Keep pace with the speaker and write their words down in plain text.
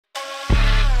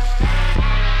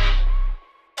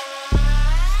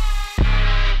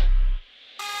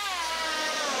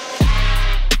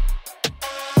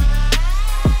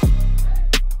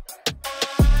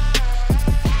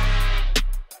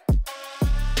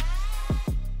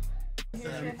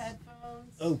Got your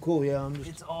headphones. Oh, cool. Yeah, I'm just.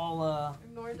 It's all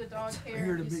Ignore the dog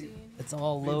hair you've seen. it's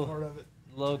all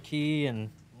low key, and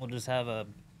we'll just have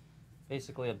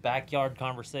basically a backyard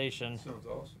conversation. Sounds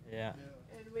awesome. Yeah.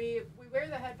 And we wear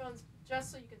the headphones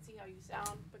just so you can see how you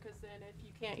sound, because then if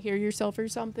you can't hear yourself or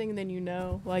something, then you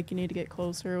know, like, you need to get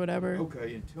closer or whatever.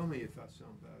 Okay, and tell me if I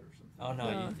sound bad or something.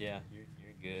 Oh no, Yeah. you're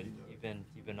good. You know.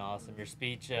 You've been awesome. Your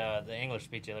speech, the English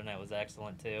speech the other night was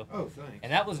excellent too. Oh, thanks.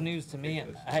 And that was news to me.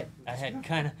 I had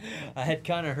kind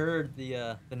of heard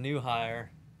the new hire.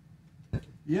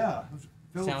 Yeah.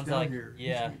 Phil's Sounds down like here.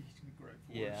 yeah. He's gonna be great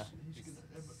for Yeah. us.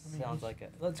 Sounds like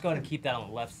it. Let's go ahead and keep that on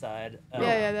the left side.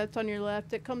 Yeah, that's on your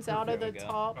left. It comes out of There the we go.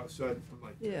 top. Outside from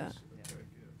like Yeah. this. Okay,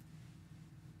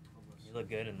 good. You look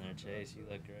good in there, Chase. You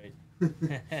look great.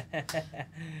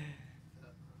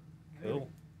 Cool.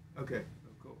 Okay. Oh,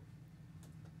 cool.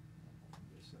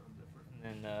 They sound different.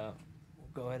 And then we'll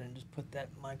go ahead and just put that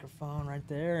microphone right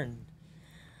there, and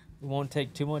we won't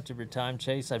take too much of your time,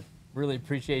 Chase. I really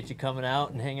appreciate you coming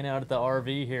out and hanging out at the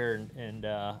RV here. And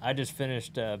I just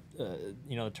finished, the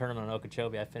tournament on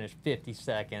Okeechobee. I finished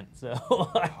 52nd, so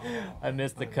I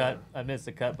missed the cut. I missed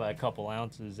the cut by a couple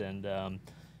ounces,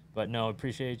 but no,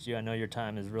 appreciate you. I know your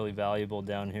time is really valuable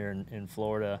down here in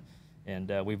Florida.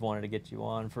 And we've wanted to get you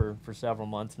on for several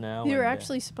months now. You were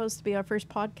actually supposed to be our first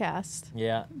podcast.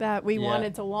 Yeah. That we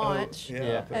wanted to launch. Oh, yeah.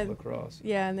 Up at And- lacrosse.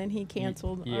 Yeah, and then he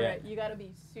canceled. Yeah. All right, you got to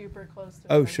be super close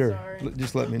to Oh, him, sure. sorry.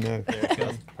 Just let me know. There it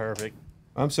goes. Perfect.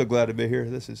 I'm so glad to be here.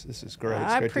 This is great.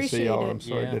 I It's great to see y'all. appreciate it. I'm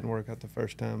sorry Yeah. it didn't work out the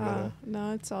first time, but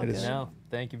No, it's all it good. is- No,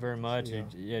 thank you very much.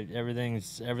 Yeah.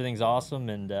 Everything's awesome,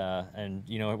 and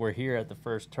we're here at the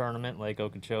first tournament, Lake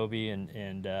Okeechobee,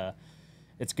 and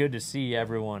it's good to see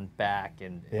everyone back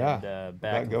and back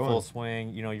back in going. full swing.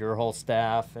 You know, your whole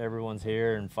staff, everyone's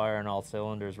here and firing all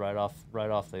cylinders right off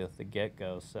the get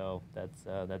go. So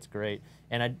that's great.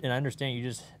 And I understand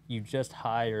you just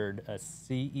hired a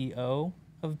CEO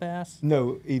of Bass.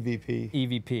 no, EVP.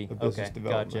 EVP. of Business Okay,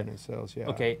 Development gotcha. and Sales. Yeah.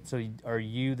 Okay, so are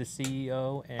you the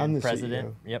CEO and I'm the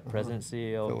president? CEO. Yep, president,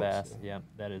 CEO of Phillips, Bass. Yep,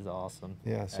 that is awesome.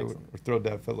 Yeah. So Excellent. we're thrilled to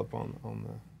have Philip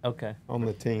on Okay.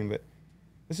 the team, but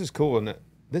this is cool, and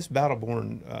this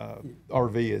Battleborn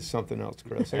RV is something else,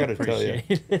 Chris. I got to tell you,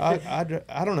 appreciate it.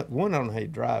 I don't know. One, I don't know how you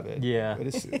drive it. Yeah. But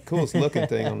it's the coolest looking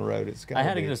thing on the road. It's got. I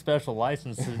had to get a special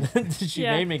license. She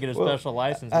Yeah. made me get a special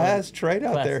license. I asked Trade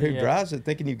out there who Yeah. drives it,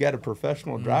 thinking you've got a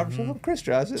professional driver. So, well, Chris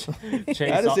drives it.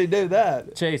 Chase, How does he do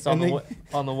that? Chase, And then-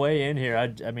 on the way in here,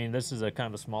 I mean, this is a kind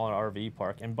of a smaller RV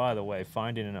park. And by the way,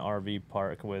 finding an RV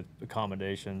park with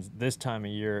accommodations this time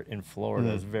of year in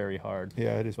Florida is very hard.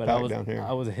 Yeah, it is But packed down here.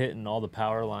 I was hitting all the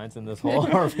power lines in this whole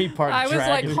RV park. I was like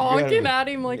dragging- honking at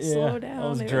him, like, Yeah, slow down. I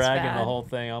was It dragging bad. the whole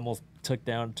thing. I almost took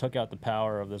out the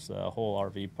power of this whole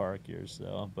RV park here.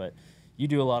 So, but you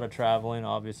do a lot of traveling,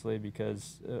 obviously,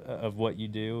 because of what you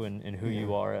do and who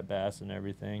you are at Bass and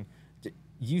everything.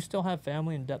 You still have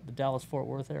family in the Dallas-Fort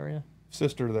Worth area?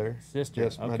 Sister there. Sister.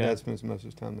 Yes, my okay. dad spends most of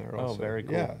his time there also. Oh, very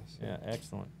cool. Yeah. Yeah,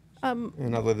 excellent.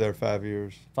 And I lived there 5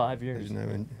 years. 5 years. As you know,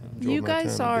 and enjoyed You my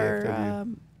guys time at are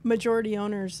DFW. Majority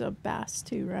owners of Bass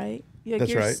too, right? Like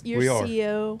That's you're, right. You're We are.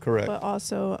 CEO, Correct. but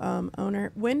also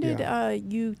owner. When did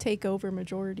you take over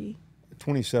majority?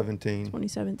 2017.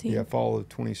 2017. Yeah, fall of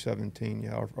 2017.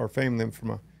 Yeah, our family went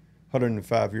from a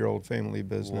 105-year-old family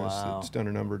business Wow. that's done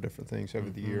a number of different things over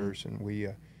the years, and we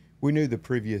knew the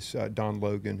previous Don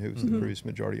Logan, who was the previous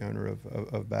majority owner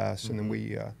of Bass, and then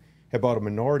we had bought a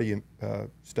minority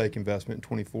stake investment in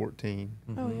 2014.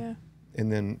 Oh yeah. And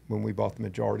then when we bought the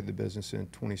majority of the business in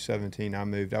 2017, I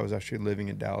moved. I was actually living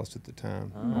in Dallas at the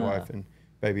time, my wife and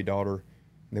baby daughter.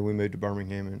 And then we moved to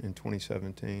Birmingham in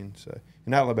 2017. So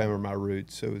in Alabama are my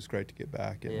roots, so it was great to get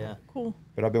back. And, Yeah. Cool.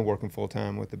 but I've been working full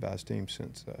time with the Bass team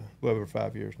since a little over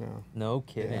 5 years now. No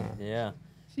kidding. Yeah.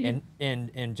 So you-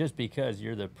 And just because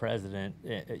you're the president,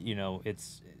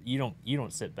 it's you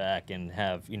don't sit back and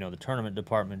have the tournament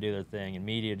department do their thing and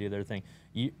media do their thing.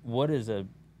 What is a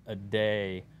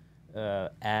day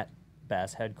at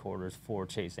Bass headquarters for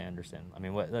Chase Anderson? I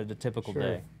mean, what the typical Sure.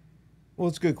 day? Well,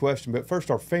 it's a good question. But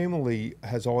first, our family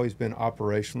has always been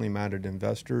operationally minded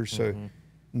investors, so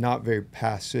not very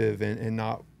passive and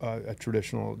not a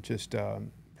traditional just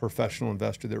professional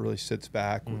investor that really sits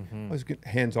back. Always get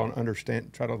hands-on,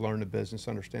 try to learn the business,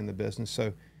 understand the business.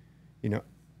 So,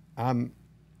 I'm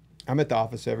at the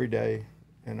office every day,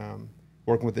 and I'm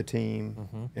working with the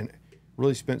team, and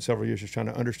really spent several years just trying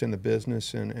to understand the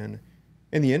business and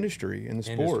the industry and the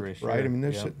sport. Industry, right? sure. I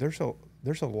mean, Yep.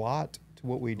 there's a lot to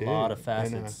what we do. A lot of And,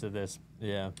 facets to this.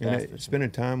 Yeah. and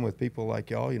spending time with people like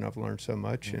y'all, I've learned so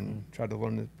much and tried to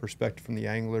learn the perspective from the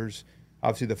anglers.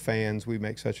 Obviously, the fans, we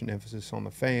make such an emphasis on the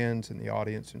fans and the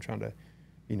audience and trying to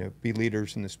be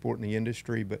leaders in the sport and the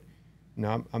industry. But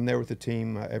I'm there with the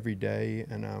team every day,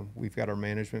 and we've got our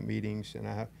management meetings.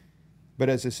 But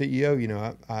as a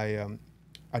CEO,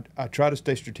 I try to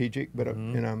stay strategic, but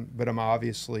but I'm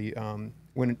obviously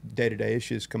when day-to-day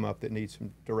issues come up that need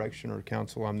some direction or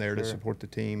counsel, I'm there to support the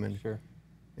team.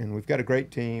 And we've got a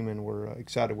great team, and we're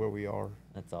excited where we are.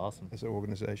 That's awesome. As an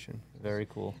organization. Very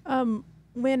cool.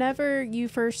 Whenever you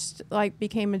first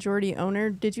became majority owner,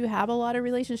 did you have a lot of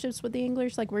relationships with the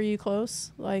English? Like, were you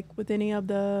close, with any of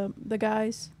the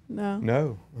guys? No.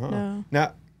 No. No.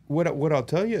 Now, what I'll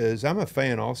tell you is I'm a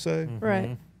fan also.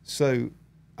 Right. So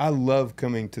I love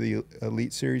coming to the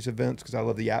Elite Series events because I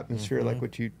love the atmosphere, like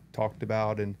what you talked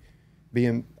about, and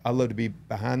I love to be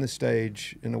behind the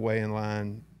stage in the weigh-in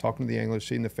line, talking to the English,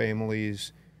 seeing the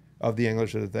families of the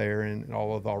English that are there, and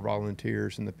all of our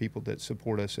volunteers and the people that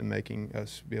support us in making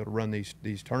us be able to run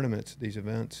these tournaments, these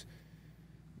events.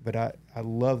 But I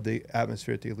love the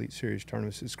atmosphere at the Elite Series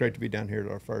tournaments. It's great to be down here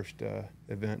at our first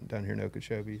event down here in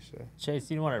Okeechobee. So. Chase,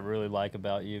 you know what I really like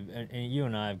about you, and you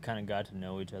and I have kind of got to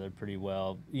know each other pretty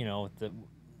well,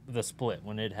 the split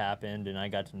when it happened, and I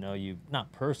got to know you,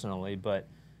 not personally, but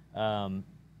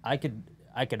I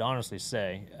could honestly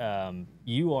say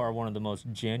you are one of the most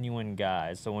genuine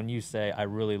guys. So when you say, I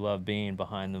really love being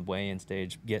behind the weigh-in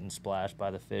stage, getting splashed by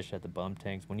the fish at the bump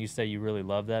tanks, when you say you really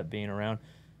love that, being around,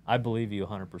 I believe you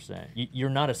 100%. You're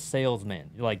not a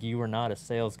salesman. You are not a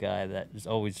sales guy that is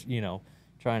always,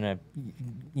 trying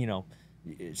to,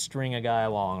 string a guy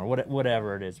along or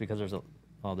whatever it is, because there's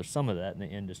some of that in the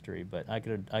industry. But I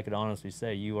could honestly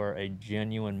say you are a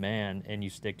genuine man and you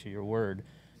stick to your word.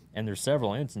 And there's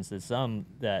several instances, some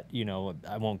that,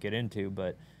 I won't get into,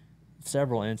 but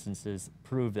several instances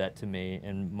prove that to me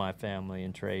and my family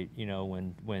and Trait,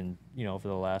 when for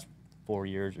the last 4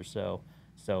 years or so.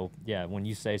 So, yeah, when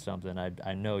you say something,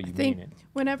 I know you mean it.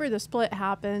 Whenever the split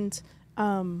happened,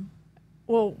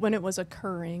 when it was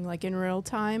occurring, in real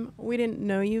time, we didn't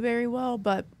know you very well,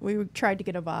 but we tried to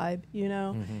get a vibe,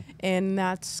 And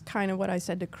that's kind of what I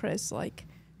said to Chris,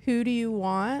 who do you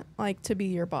want, to be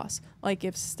your boss?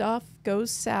 If stuff goes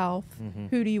south,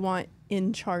 who do you want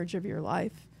in charge of your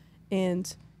life?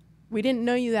 And we didn't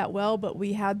know you that well, but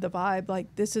we had the vibe,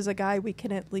 this is a guy we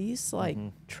can at least,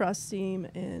 trust him,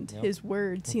 and his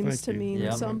word seems to mean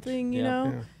something, you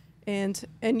know? Yeah.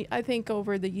 And I think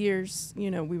over the years, we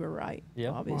were right,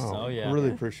 obviously. Wow. Oh, yeah. I really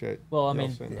appreciate Well, I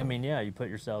mean, you put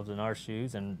yourselves in our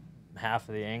shoes and half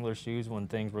of the angler's shoes when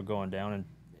things were going down in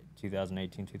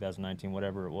 2018, 2019,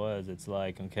 whatever it was. It's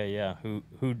okay, yeah,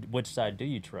 which side do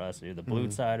you trust? Either the blue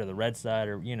side or the red side,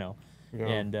 or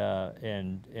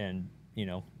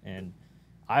and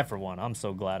I, for one, I'm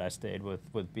so glad I stayed with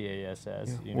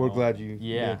BASS. Yeah. We're glad you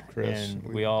did, Chris. And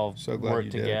we all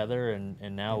worked together,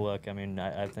 and now look,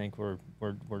 I think we're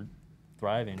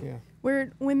thriving. Yeah.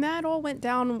 When that all went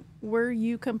down, were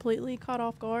you completely caught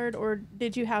off guard, or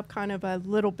did you have kind of a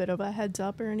little bit of a heads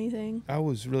up or anything? I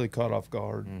was really caught off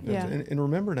guard. Yeah. And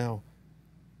remember now,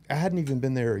 I hadn't even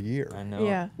been there a year. I know.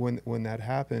 Yeah. When that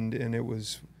happened, and it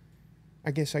was,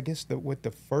 I guess with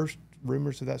the first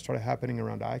rumors of that started happening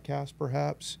around ICAST,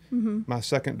 perhaps. My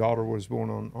second daughter was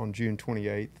born on June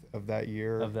 28th of that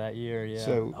year. Yeah.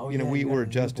 So, we were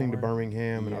adjusting to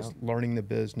Birmingham, and I was learning the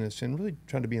business and really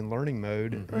trying to be in learning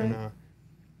mode. And,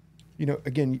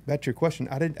 again, back to your question,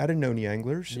 I didn't know any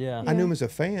anglers. Yeah. I knew them as a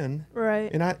fan.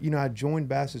 Right. And I joined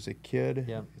Bass as a kid.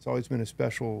 Yeah. It's always been a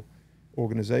special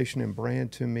organization and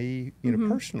brand to me,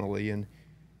 personally. And,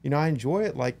 I enjoy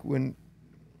it when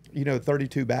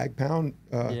 32 pound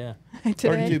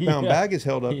 32 pound bag is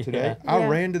held up today. I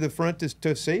ran to the front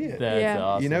to see it. That's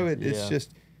awesome. It's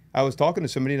just, I was talking to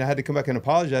somebody and I had to come back and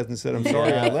apologize and said, I'm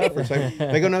sorry I left for a second.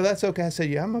 They go, no, that's okay. I said,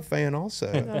 yeah, I'm a fan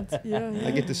also.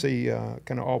 I get to see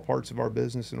kind of all parts of our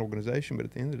business and organization, but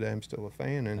at the end of the day, I'm still a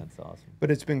fan. And that's awesome.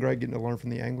 But it's been great getting to learn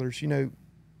from the anglers.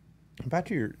 About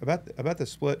the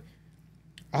split,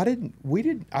 I didn't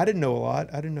know a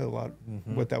lot. I didn't know a lot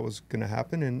what that was going to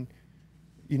happen. And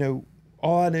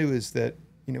all I knew is that,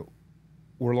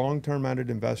 we're long-term minded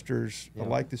investors. I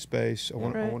like the space. I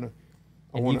want to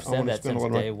spend a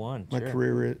lot of my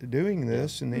career doing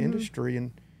this in the industry,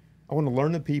 and I want to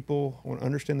learn the people. I want to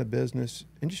understand the business,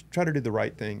 and just try to do the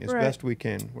right thing as best we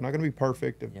can. We're not going to be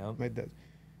perfect. I've made that,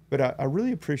 but I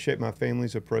really appreciate my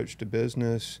family's approach to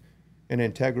business, and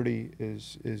integrity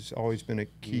is always been a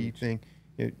key thing.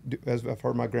 As I've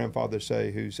heard my grandfather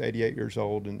say, who's 88 years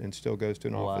old and still goes to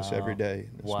an office every day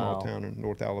in a small town in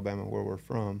North Alabama where we're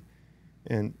from.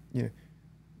 And,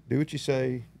 do what you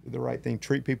say, the right thing,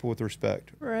 treat people with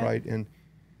respect, right? And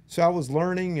so I was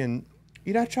learning, and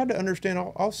I tried to understand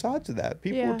all sides of that.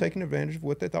 People Yeah. were taking advantage of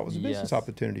what they thought was a business Yes.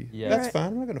 opportunity. Yes. That's Right. fine.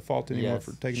 I'm not going to fault anyone Yes.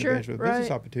 for taking Sure. advantage of a business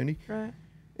Right. opportunity. Right.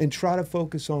 And try to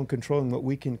focus on controlling what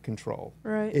we can control.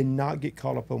 Right. And not get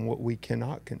caught up on what we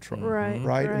cannot control. Right.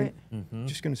 Right? I Right. mean,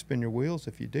 just going to spin your wheels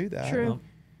if you do that. True.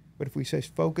 But if we say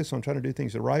focus on trying to do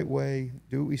things the right way,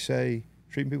 do what we say,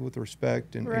 treating people with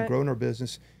respect, and Right. growing our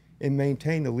business, and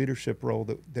maintain the leadership role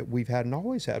that we've had and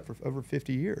always had for over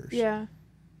 50 years. Yeah.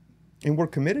 And we're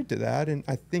committed to that. And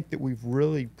I think that we've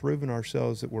really proven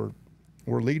ourselves that we're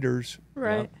leaders.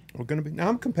 Right. We're going to be. Now,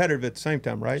 I'm competitive at the same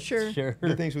time, right? Sure. Sure.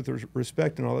 Do things with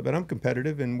respect and all that, but I'm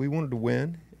competitive, and we wanted to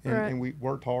win, and, Right. and we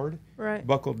worked hard, Right.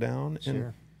 buckled down, and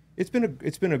Sure. it's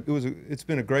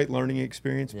been a great learning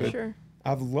experience. Yeah. But Sure.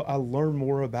 I learned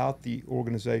more about the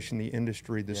organization, the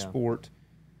industry, the Yeah. sport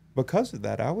because of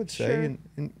that, I would say. Sure.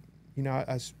 And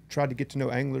I tried to get to know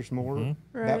anglers more, Mhm.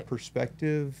 Right. that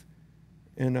perspective,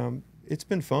 and it's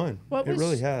been fun. What It was-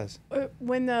 really has.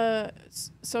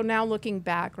 So now looking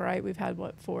back, right, we've had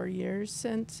 4 years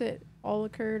since it all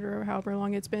occurred, or however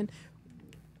long it's been.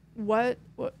 What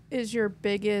is your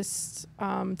biggest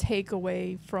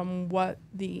takeaway from what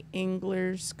the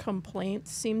anglers'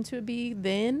 complaints seem to be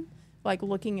then? Like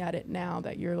looking at it now,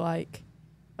 that you're like,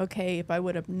 okay, if I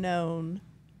would have known,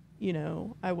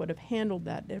 I would have handled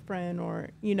that different, or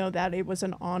that it was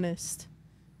an honest,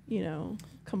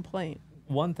 complaint.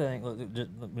 One thing, let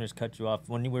me just cut you off.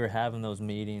 When we were having those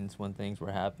meetings, when things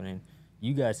were happening,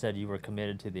 you guys said you were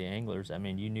committed to the anglers. I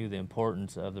mean, you knew the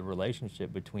importance of the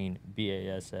relationship between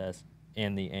BASS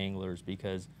and the anglers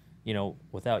because,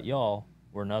 without y'all,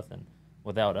 we're nothing.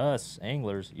 Without us,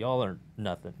 anglers, y'all are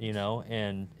nothing,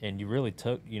 and you really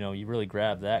took, you really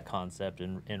grabbed that concept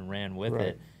and ran with Right.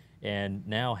 it. And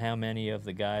now how many of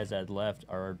the guys that left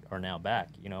are now back?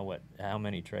 How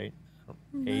many trade?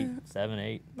 8, 7,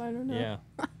 8? I don't know.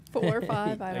 Yeah. 4 or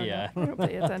 5, I don't Yeah. know. I don't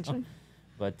pay attention.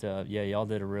 But yeah, y'all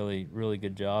did a really, really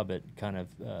good job at kind of,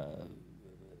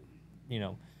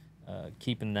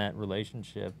 keeping that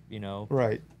relationship,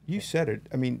 Right. You said it.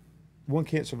 I mean, one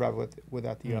can't survive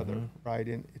without the other, Mhm. right?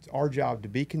 And it's our job to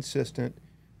be consistent,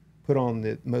 put on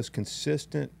the most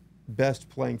consistent, best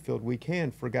playing field we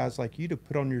can for guys like you to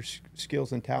put on your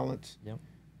skills and talents Yep.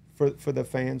 for the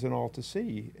fans and all to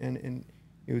see. And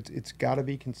it's got to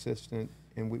be consistent.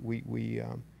 And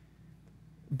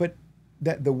but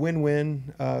that the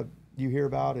win-win you hear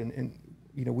about, and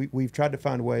we've tried to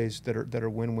find ways that are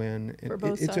win-win. For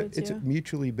both sides, it's a yeah.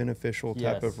 mutually beneficial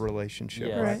type Yes. of relationship.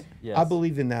 Yes. Right. Yes. I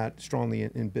believe in that strongly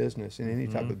in business, in any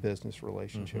type Mhm. of business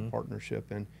relationship, Mhm.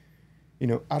 partnership. And,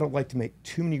 I don't like to make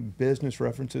too many business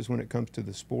references when it comes to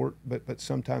the sport, but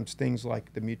sometimes things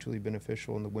like the mutually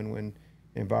beneficial and the win-win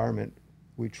environment,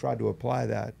 we try to apply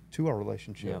that to our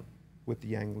relationship Yep. with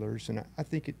the anglers. And I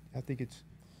think it's,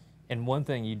 And one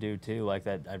thing you do too, like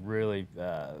that, I really,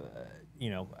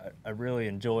 I really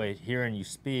enjoy hearing you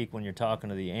speak when you're talking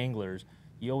to the anglers.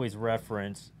 You always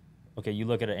reference, okay, you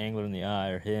look at an angler in the eye,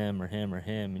 or him, or him, or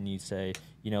him, and you say,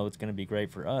 it's going to be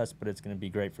great for us, but it's going to be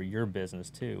great for your business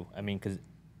too. I mean,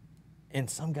 and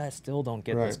some guys still don't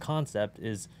get this Right. concept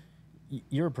is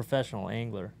you're a professional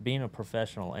angler. Being a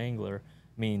professional angler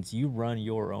means you run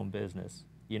your own business.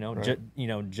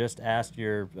 Right. Just ask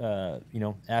your,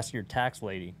 ask your tax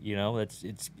lady.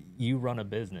 It's you run a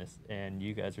business, and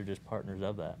you guys are just partners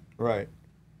of that. right.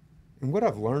 And what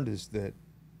I've learned is that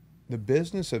the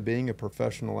business of being a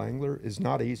professional angler is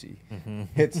not easy. Mm-hmm.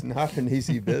 It's not an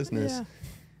easy business. Yeah.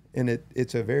 And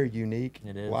it's a very unique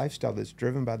It is. lifestyle that's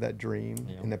driven by that dream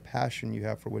Yeah. and the passion you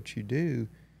have for what you do.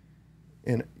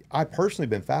 And I personally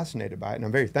been fascinated by it, and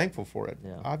I'm very thankful for it,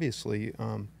 Yeah. obviously.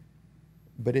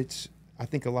 But I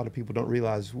think a lot of people don't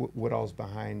realize what all's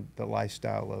behind the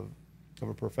lifestyle of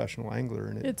a professional angler.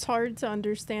 And It's hard to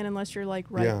understand unless you're like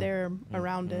right Yeah. there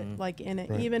around Mhm. it, like in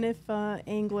it. Right. Even if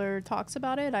angler talks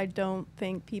about it, I don't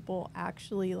think people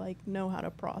actually like know how to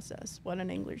process what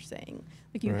an angler's saying.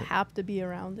 Like you Right. have to be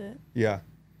around it. yeah.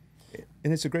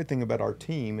 And it's a great thing about our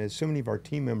team is so many of our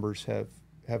team members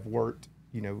have worked,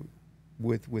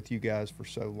 with you guys for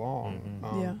so long.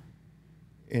 Mhm. Yeah.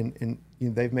 And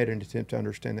they've made an attempt to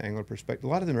understand the angler perspective. A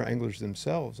lot of them are anglers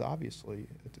themselves, obviously,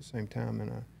 at the same time.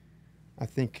 And I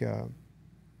think,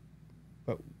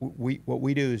 but what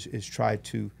we do is try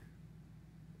to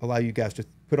allow you guys to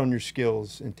put on your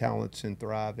skills and talents and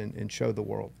thrive and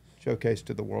showcase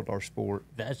to the world our sport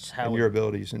That's how and your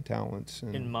abilities and talents.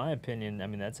 And in my opinion, I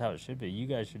mean, that's how it should be. You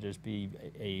guys should just be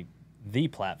the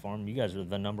platform. You guys are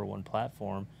the #1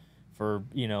 platform for,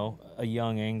 a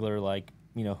young angler like,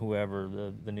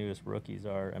 whoever the newest rookies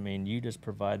are. I mean, you just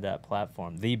provide that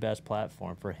platform, the best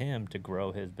platform for him to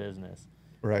grow his business.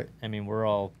 right. I mean, we're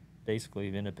all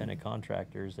basically independent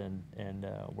contractors and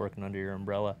working under your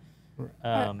umbrella.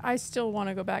 I still want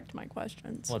to go back to my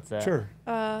questions. What's that? Sure.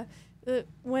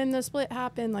 When the split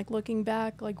happened, like looking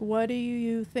back, like what do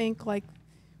you think, like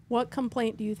what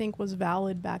complaint do you think was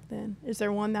valid back then? Is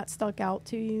there one that stuck out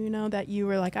to you, you know, that you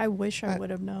were like, I wish I would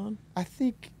have known? I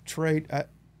think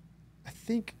I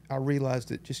think I realized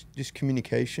that just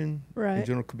communication in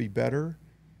general could be better.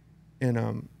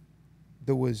 And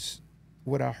there was,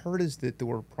 what I heard is that there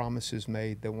were promises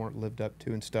made that weren't lived up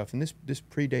to and stuff. And this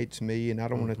predates me, and I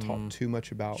don't want to talk too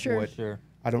much about what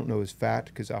I don't know is fact,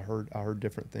 because I heard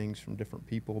different things from different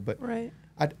people. But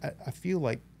I feel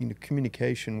like, you know,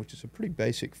 communication, which is a pretty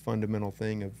basic fundamental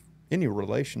thing of any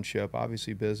relationship,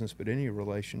 obviously business, but any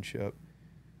relationship,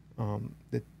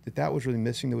 that was really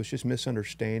missing. There was just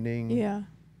misunderstanding. Yeah.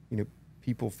 You know,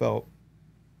 people felt,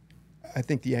 I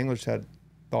think the anglers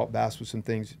thought Bass was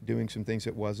doing some things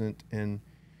it wasn't, and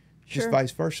just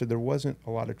vice versa. There wasn't a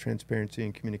lot of transparency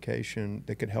and communication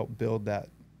that could help build that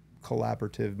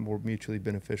collaborative, more mutually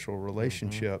beneficial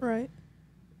relationship. Right.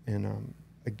 And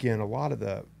again, a lot of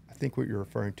I think what you're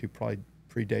referring to probably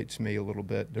predates me a little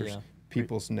bit. There's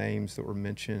people's names that were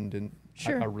mentioned, and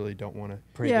I really don't want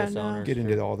to get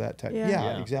into all that type.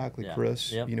 Yeah, exactly,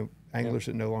 Chris. You know, anglers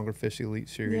that no longer fish the Elite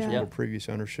Series or previous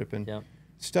ownership and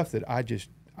stuff that I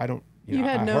don't. You know,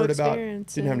 had I no heard about,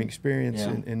 experience didn't have any experience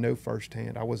and no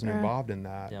firsthand. I wasn't involved in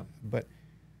that. But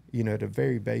you know, at a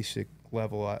very basic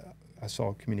level, I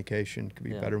saw communication could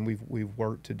be better, and we've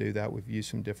worked to do that. We've used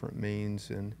some different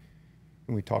means, and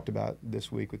we talked about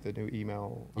this week with the new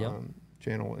email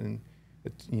channel and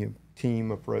the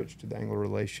team approach to the angler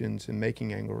relations and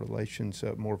making angler relations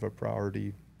more of a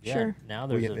priority. Now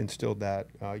we instilled that,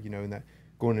 in that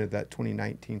going into that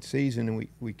 2019 season, and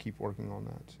we keep working on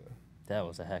that. So. That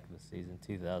was a heck of a season,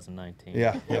 2019.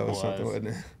 Yeah, that was something, wasn't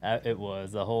it? It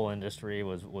was. The whole industry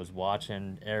was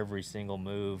watching every single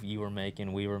move you were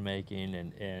making, we were making,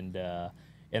 and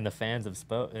the fans have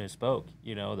spoke.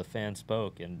 You know, the fans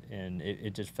spoke, and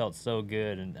it just felt so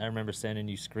good. And I remember sending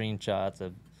you screenshots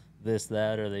of this,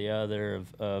 that, or the other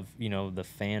of the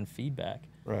fan feedback.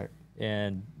 Right.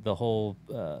 And the whole,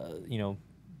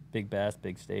 big bass,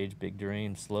 big stage, big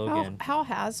dream slogan. How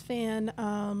has fan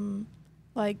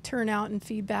turnout and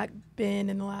feedback been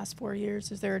in the last 4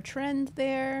 years? Is there a trend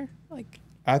there?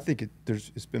 I think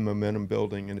it's been momentum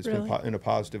building, and it's been in a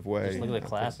positive way. Just look at the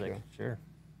classic, sure.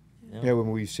 Yeah,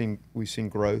 when we've seen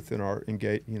growth in our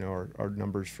our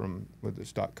numbers from whether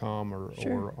it's .com or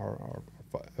our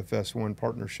FS1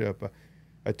 partnership,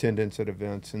 attendance at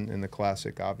events and the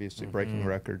classic, obviously breaking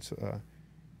records,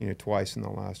 twice in the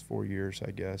last 4 years,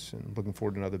 I guess, and looking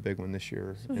forward to another big one this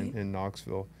year in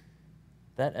Knoxville.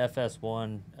 That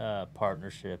FS1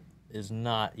 partnership is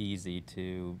not easy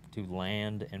to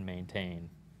land and maintain,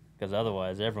 because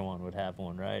otherwise everyone would have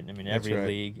one, right? I mean, every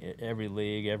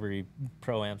league, every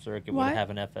pro-am circuit would have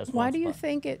an FS1 Why do you spot.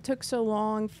 think it took so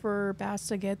long for Bass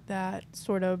to get that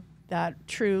sort of that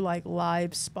true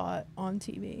live spot on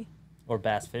TV? Or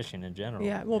bass fishing in general.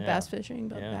 Yeah, bass fishing,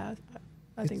 but bass.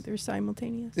 I think they're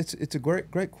simultaneous. It's a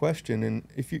great question, and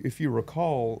if you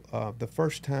recall, the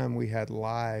first time we had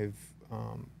live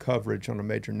coverage on a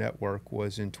major network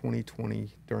was in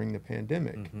 2020 during the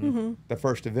pandemic. The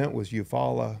first event was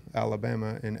Eufaula,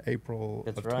 Alabama, in April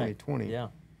of 2020. Yeah.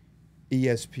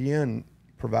 ESPN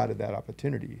provided that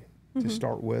opportunity to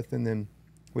start with, and then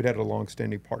we'd had a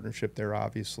long-standing partnership there,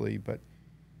 obviously, but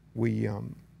we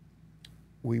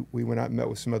went out and met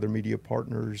with some other media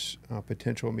partners,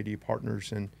 potential media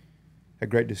partners, and had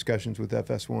great discussions with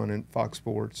FS1 and Fox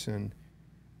Sports, and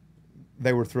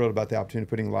they were thrilled about the opportunity of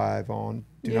putting live on.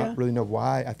 Do not really know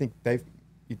why. I think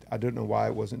I don't know why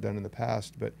it wasn't done in the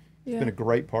past, but it's been a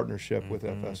great partnership with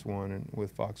FS1 and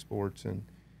with Fox Sports, and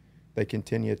they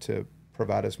continue to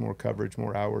provide us more coverage,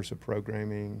 more hours of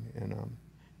programming, and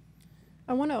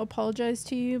I want to apologize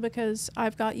to you because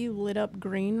I've got you lit up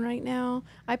green right now.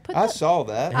 I saw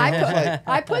that.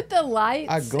 I put the lights.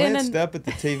 I glanced up at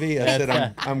the TV. I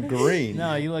said, "I'm green."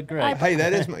 No, you look great. Hey,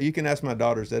 that is you can ask my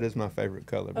daughters. That is my favorite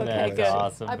color. That's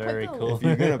awesome. Very cool. If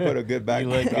you're gonna put a good back, you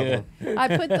look good.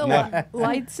 I put the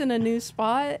lights in a new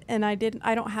spot, and I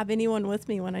don't have anyone with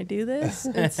me when I do this,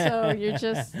 and so you're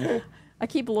just. I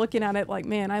keep looking at it like,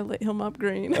 man, I lit him up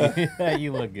green. Yeah,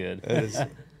 you look good.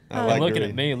 I like looking green.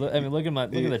 at me, look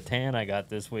at the tan I got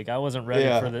this week. I wasn't ready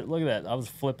Yeah. for the. Look at that. I was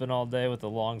flipping all day with the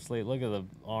long sleeve. Look at the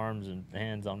arms and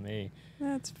hands on me.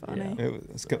 That's funny.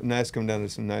 It's nice coming down to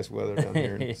some nice weather down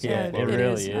here. In South Yeah, it Florida.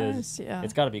 really is is. nice, yeah.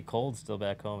 It's got to be cold still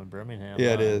back home in Birmingham.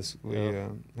 Yeah, it huh? is. We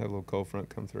Yep. had a little cold front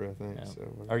come through, I think. Yeah.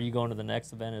 So Are you going to the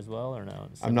next event as well, or no?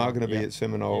 I'm not going to be Yeah. at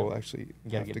Seminole. Yeah. Actually, I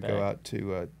gotta have get to back. go out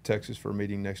to Texas for a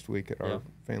meeting next week at our Yeah.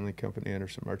 family company,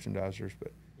 Anderson Merchandisers.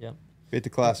 But Yep. be at the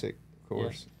Classic, of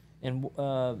course. And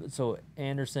so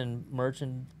Anderson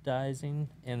Merchandising,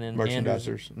 and then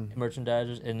Merchandisers.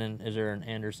 Merchandisers, and then is there an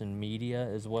Anderson Media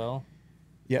as well?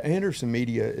 Yeah, Anderson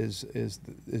Media is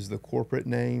the corporate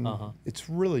name. Uh-huh. It's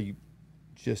really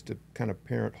just a kind of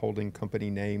parent holding company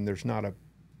name. There's not a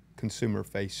consumer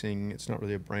facing. It's not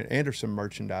really a brand. Anderson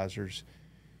Merchandisers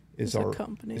is It's a our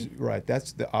company. right.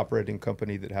 That's the operating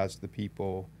company that has the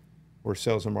people. We're a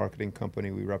sales and marketing company.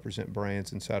 We represent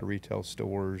brands inside retail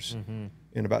stores. Mm-hmm.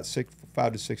 And about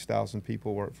 5,000 to 6,000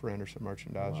 people work for Anderson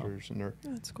Merchandisers, and their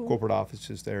That's cool. corporate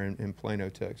offices there in Plano,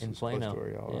 Texas. In close Plano. to where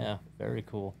y'all are. Yeah, very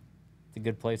cool. It's a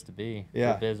good place to be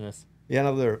Yeah. for business. Yeah, and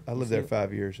I lived there see-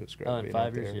 5 years. It's great. Oh, in being 5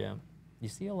 out years, there. yeah. You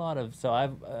see a lot of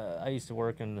I used to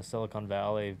work in the Silicon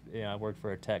Valley. You know, I worked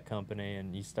for a tech company,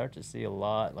 and you start to see a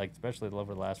lot, like especially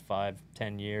over the last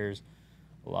 5-10 years,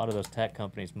 a lot of those tech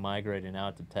companies migrating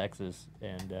out to Texas,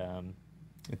 and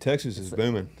And Texas is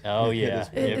booming. oh yeah,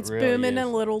 It's really booming is. a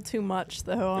little too much,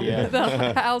 though. Yeah.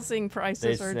 The housing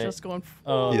prices They are say- just going.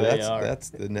 Oh, Yeah, they are.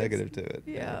 that's the negative to it.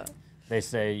 Yeah. They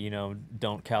say,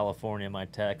 don't California my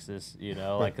Texas,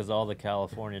 like because all the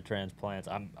California transplants.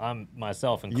 I'm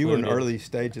myself included. You were an early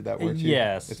stage of that, weren't you?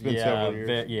 Yes, It's been yeah, several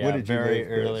years. yeah, When did you very move,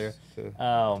 Chris, earlier. to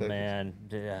Oh Texas? man,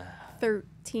 yeah.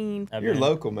 13. I've You're been-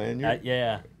 local, man. You're,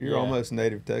 yeah, you're yeah. almost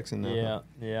native Texan now. Yeah, huh?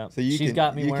 yeah. So you She's can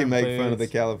got me you wearing can make fun of the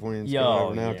boots. Californians Yo, coming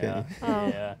over now, yeah. can't you? Oh.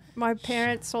 Yeah. My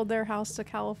parents sold their house to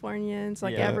Californians.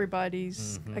 Like Yeah.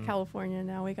 everybody's a Mhm. Californian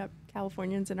now. We got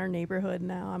Californians in our neighborhood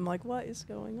now. I'm like, what is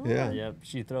going on? Yeah. Yep.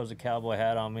 She throws a cowboy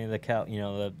hat on me, the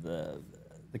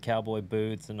cowboy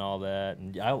boots and all that.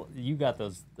 And you got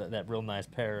that real nice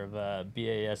pair of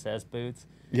BASS boots.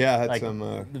 Yeah, I had Like some.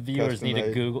 the viewers need to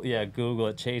custom-made. Google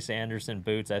it. Chase Anderson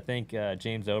boots. I think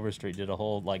James Overstreet did a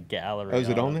whole gallery. Oh, is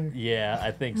it on them. there? Yeah,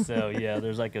 I think so. Yeah,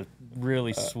 there's like a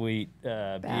really sweet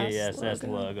BASS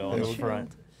logo on the Shield.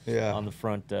 front. Yeah. On the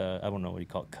front, I don't know what you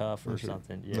call it, cuff or Those are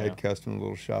something. Yeah, Made custom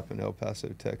little shop in El Paso,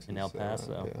 Texas. in El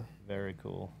Paso. yeah. Very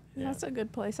cool. Yeah, Yeah. that's a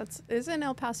good place. Isn't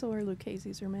El Paso where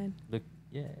Lucchese's are made? Look,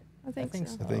 yeah. I think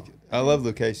so. I think I love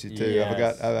Lucchese too.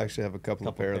 Yes. I actually have a couple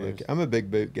of pair of pairs. Lucchese. I'm a big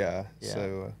boot guy, Yeah.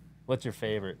 so What's your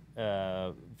favorite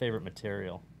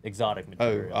material? Exotic oh,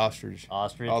 material. ostrich.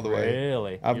 Ostrich. all the way.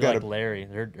 Really? I've You're got like a- Larry.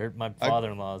 My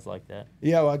father-in-law is like that.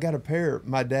 Yeah, well, I got a pair.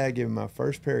 My dad gave me my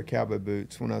first pair of cowboy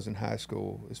boots when I was in high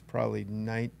school. It was probably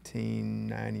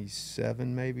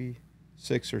 1997, maybe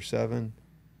 6 or 7,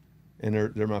 and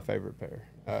they're my favorite pair.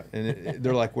 And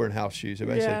they're like wearing house shoes.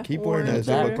 Everybody Yeah, said keep worn wearing it those.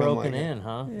 better. They'll That become broken like in,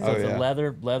 huh? Yeah. So Oh, it's yeah.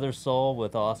 a leather sole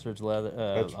with ostrich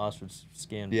That's- ostrich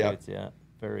skin Yeah. boots. Yeah,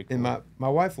 very cool. And my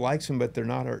wife likes them, but they're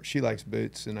not her. She likes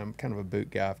boots, and I'm kind of a boot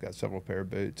guy. I've got several pair of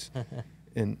boots,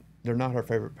 and they're not her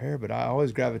favorite pair. But I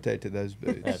always gravitate to those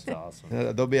boots. That's awesome.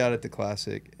 They'll be out at the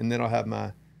Classic, and then I'll have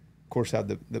of course, have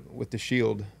the with the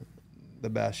shield, the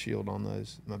bass shield on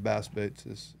those. My bass boots,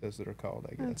 as they're called,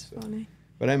 I guess. That's So. funny.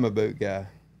 But I'm a boot guy.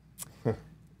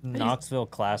 Knoxville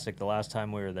Classic. The last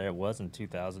time we were there was in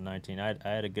 2019. I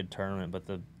had a good tournament, but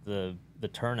the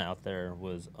turnout there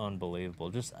was unbelievable.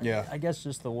 Just Yeah. I guess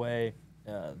just the way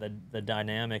the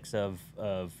dynamics of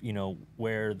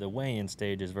where the weigh-in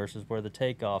stage is versus where the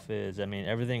takeoff is. I mean,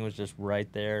 everything was just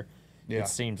right there. Yeah. It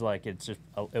seems like it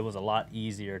was a lot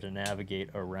easier to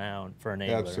navigate around for an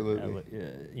angler. Absolutely.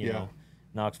 You know,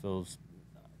 Knoxville's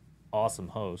awesome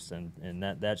host, and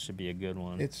that should be a good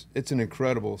one. It's an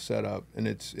incredible setup, and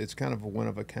it's kind of a one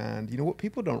of a kind. You know what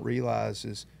people don't realize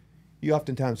is, you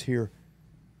oftentimes hear,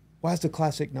 "Why is the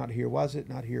Classic not here? Why is it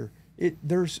not here?"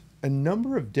 There's a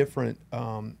number of different,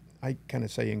 I kind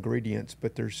of say ingredients,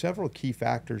 but there's several key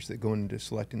factors that go into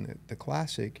selecting the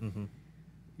Classic. Mm-hmm.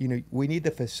 You know, we need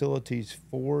the facilities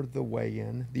for the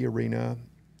weigh-in, the arena.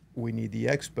 We need the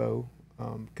expo,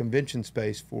 convention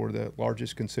space for the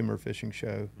largest consumer fishing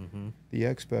show, the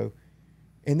expo,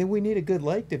 and then we need a good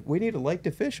lake. We need a lake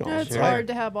to fish on. Yeah, it's Sure. hard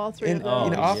to have all three And of those.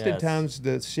 you know, yes. oftentimes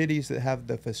the cities that have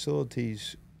the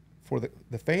facilities for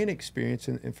the fan experience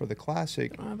and for the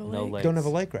Classic Don't have a No lake. lake. don't have a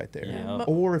lake right there. Yeah.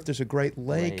 Or if there's a great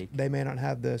lake, Lake. they may not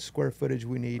have the square footage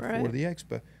we need for Right. the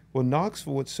expo. Well,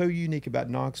 Knoxville, what's so unique about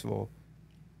Knoxville,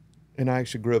 and I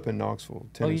actually grew up in Knoxville, Oh, you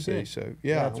Tennessee. did? So Yeah,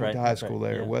 yeah, that's I went right, to high that's school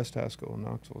right, there, yeah. West High School in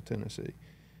Knoxville, Tennessee.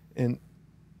 And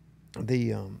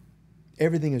the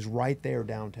everything is right there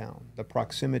downtown. The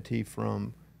proximity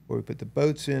from where we put the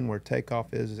boats in, where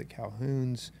takeoff is at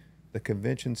Calhoun's, the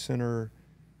convention center,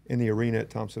 and the arena at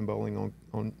Thompson Bowling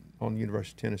on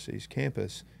University of Tennessee's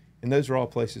campus. And those are all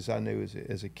places I knew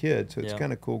as a kid. So it's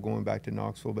kind of cool going back to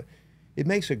Knoxville. But it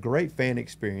makes a great fan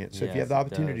experience. So if you have the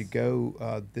opportunity to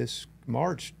go this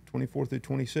March 24th through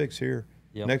 26th here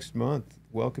next month,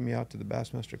 welcome you out to the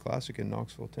Bassmaster Classic in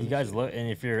Knoxville, Tennessee. You guys look, and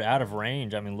if you're out of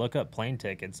range, I mean, look up plane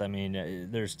tickets. I mean,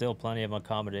 there's still plenty of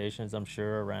accommodations, I'm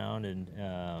sure, around.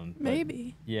 And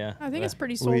maybe. Yeah. I think it's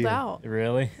pretty sold out.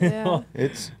 Really? Yeah.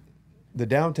 It's the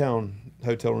downtown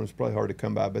hotel room is probably hard to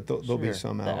come by, but there'll be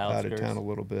some out of town a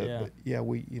little bit. Yeah. But yeah,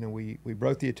 we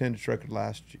broke the attendance record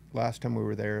last time we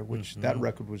were there, which that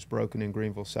record was broken in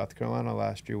Greenville, South Carolina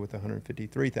last year with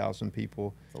 153,000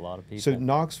 people. That's a lot of people. So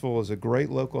Knoxville is a great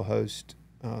local host.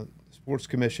 Sports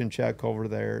Commission, Chad Culver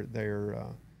there, they're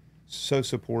so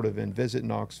supportive, and visit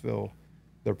Knoxville.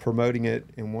 They're promoting it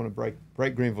and want to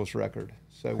break Greenville's record.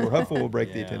 So we're hopeful we'll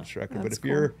break the attendance record. That's But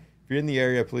if you're in the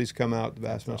area, please come out to the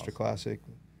Bassmaster awesome. Classic.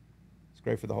 It's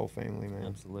great for the whole family, man.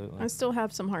 Absolutely. I still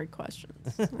have some hard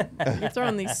questions. You're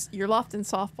throwing you're lofting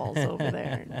softballs over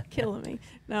there and killing me.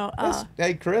 No,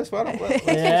 hey, Chris, why don't let's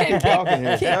keep talking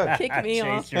here? kick me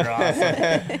off. Chase, you're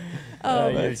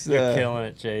awesome. You're killing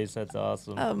it, Chase. That's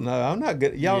awesome. No, I'm not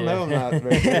good. Y'all know I'm not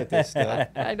very good at this stuff.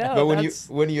 I know. But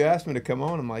when you asked me to come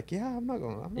on, I'm like, yeah, I'm not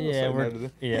gonna say no to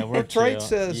this. Yeah, we're Trait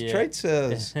chill.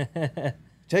 says,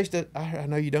 Chase, I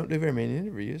know you don't do very many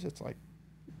interviews. It's like,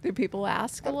 Do people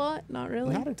ask a lot? Not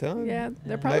really. not a ton. Yeah,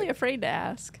 they're probably afraid to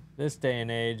ask. This day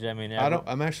and age, I mean,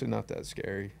 I'm actually not that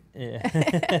scary.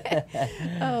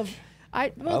 Yeah.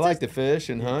 I like to fish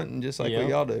and hunt, and just like what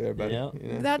y'all do, everybody. Yep.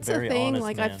 You know? That's the Very thing. honest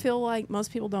Like, man. I feel like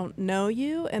most people don't know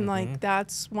you, and like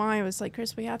that's why I was like,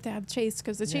 Chris, we have to have Chase,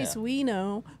 because the Chase we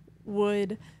know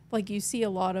would, like, you see a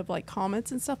lot of like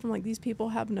comments and stuff. I'm like, these people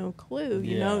have no clue.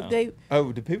 You know, they.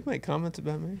 Oh, do people make comments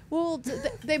about me? Well,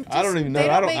 they just, I don't even know. They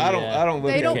I don't don't.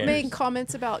 Look They at don't it. make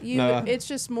comments about you. No. It's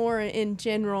just more in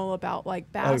general about like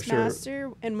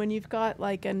Bassmaster, and when you've got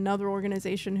like another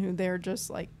organization who they're just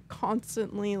like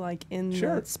constantly like in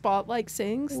the spotlight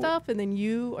saying stuff, and then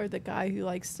you are the guy who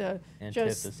likes to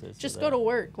just go to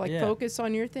work, like focus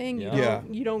on your thing.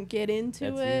 You don't get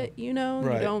into it. You know,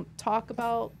 you don't talk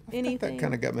about anything. That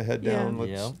kind of got my head down.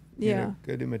 Let's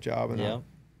go do my job, and I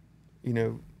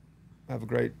have a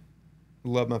great,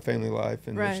 love my family life,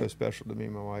 and they're so special to me,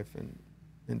 my wife and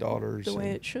daughters. The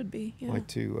way it should be. Yeah. Like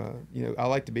to, I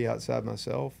like to be outside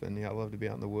myself, and I love to be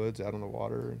out in the woods, out on the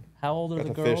water. And how old are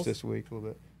the girls? Got to fish this week a little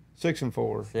bit. 6 and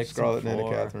 4. Scarlett and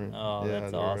Anna Catherine. Oh,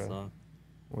 that's awesome.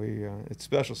 It's a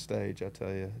special stage, I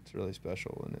tell you. It's really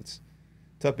special, and it's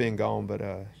tough being gone, but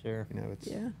they're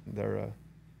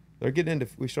getting into.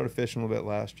 We started fishing a little bit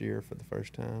last year for the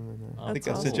first time, and I think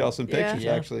I sent y'all some pictures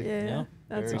actually. Yeah,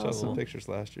 that's awesome. Some pictures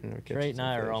last year. Trey and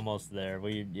I are almost there.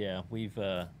 We've I'm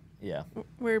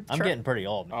getting pretty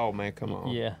old now. Oh man, come on.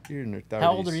 Yeah, you're in your 30s.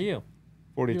 How old are you?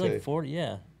 42. You're like 40.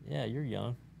 Yeah, you're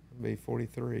young. I'll be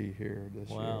 43 here this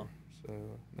year. So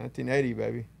 1980,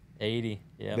 baby. 80.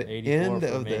 Yeah, the 84 end for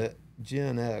of me. the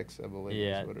Gen X, I believe.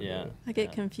 Yeah, is what it is. I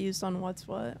get confused on what's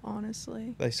what,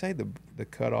 honestly. They say the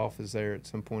cutoff is there at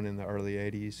some point in the early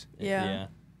 80s. Yeah.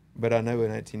 But I know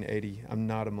in 1980, I'm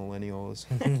not a millennial. That's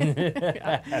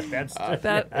that's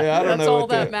all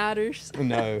that matters.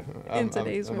 No, in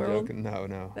today's world. Joking.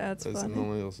 No. That's funny.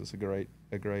 Millennials is a great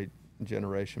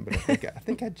generation, but I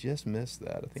think I just missed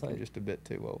that. I think I'm just a bit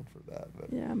too old for that.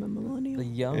 But yeah, I'm a millennial. The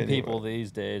young people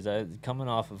these days, coming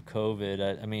off of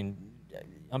COVID, I mean,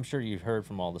 I'm sure you've heard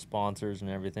from all the sponsors and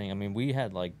everything. I mean, we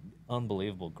had like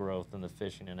unbelievable growth in the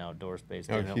fishing and outdoor space.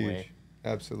 Huge. Way.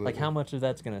 Absolutely. Like, how much of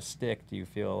that's going to stick, do you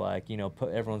feel like?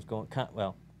 Everyone's going,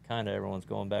 everyone's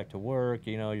going back to work.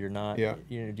 You're not, do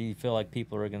you feel like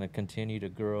people are going to continue to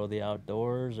grow the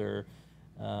outdoors, or,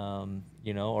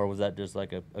 or was that just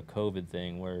like a COVID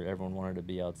thing where everyone wanted to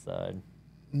be outside?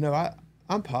 No,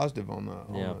 I'm positive on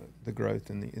the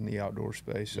growth in the outdoor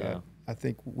space. I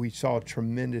think we saw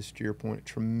tremendous, to your point,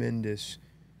 tremendous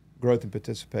growth and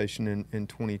participation in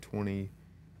 2020.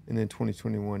 And then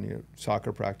 2021,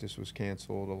 soccer practice was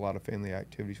canceled. A lot of family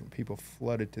activities when people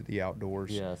flooded to the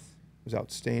outdoors. Yes. It was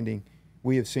outstanding.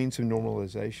 We have seen some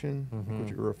normalization, which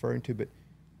you're referring to, but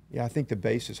I think the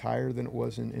base is higher than it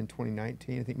was in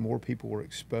 2019. I think more people were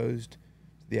exposed to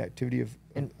the activity of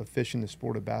fishing, the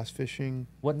sport of bass fishing.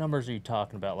 What numbers are you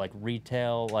talking about? Like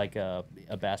retail, like a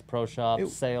Bass Pro Shop,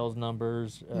 sales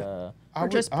numbers? I'm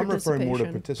referring more to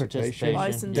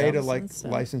participation. Data like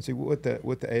licensing. What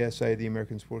the ASA, the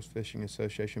American Sports Fishing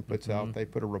Association, puts out. They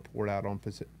put a report out on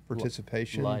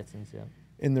participation. License,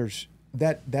 and there's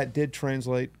that did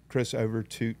translate, Chris, over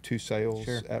to sales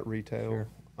Sure. at retail. Sure.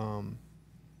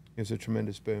 It was a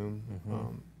tremendous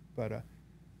boom, but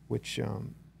which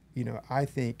I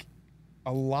think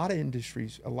a lot of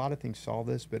industries, a lot of things saw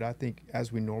this, but I think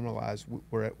as we normalize,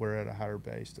 we're at a higher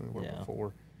base than we were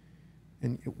before.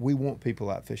 And we want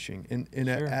people out fishing, and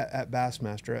Sure. at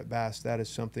Bassmaster, at Bass, that is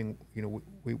something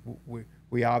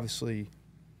we obviously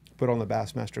put on the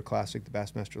Bassmaster Classic, the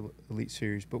Bassmaster Elite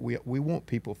Series, but we want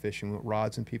people fishing. We want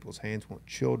rods in people's hands. We want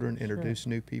children, introduce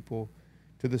new people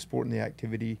to the sport and the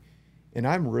activity, and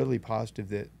I'm really positive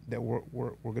that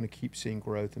we're going to keep seeing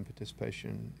growth and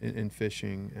participation in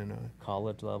fishing and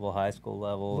college level, high school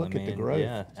level. Look at the growth.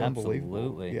 Yeah, It's unbelievable.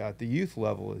 absolutely. Yeah, at the youth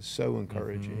level is so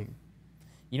encouraging.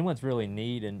 You know what's really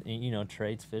neat, and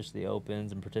Traits fish the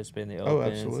opens and participate in the Oh,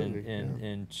 opens, absolutely,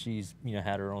 and she's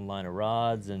had her own line of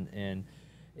rods, and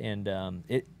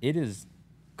it is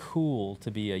cool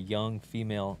to be a young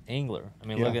female angler. I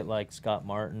mean, look at like Scott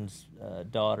Martin's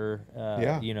daughter.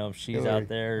 She's Hillary. out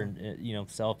there and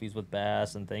selfies with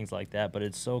bass and things like that. But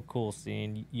it's so cool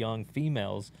seeing young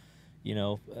females,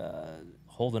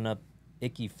 holding up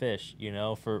icky fish,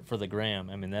 for the gram.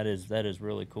 I mean, that is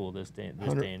really cool this day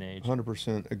and age.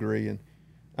 100% agree. And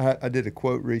I did a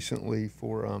quote recently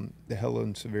for the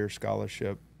Helen Severe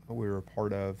Scholarship we were a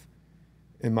part of,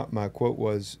 and my quote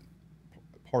was,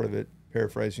 part of it,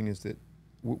 paraphrasing, is that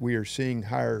we are seeing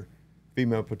higher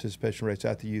female participation rates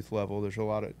at the youth level. There's a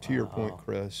lot of, to your point,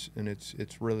 Chris, and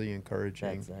it's really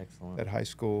encouraging. That's excellent. At high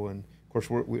school, and of course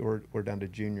we're down to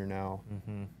junior now.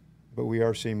 But we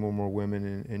are seeing more and more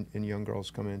women and young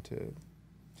girls come into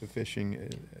fishing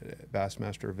at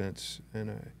Bassmaster events,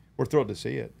 and we're thrilled to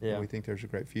see it. Yeah. And we think there's a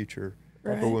great future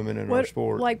Right. for women in our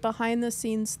sport. Like behind the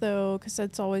scenes, though, because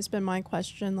that's always been my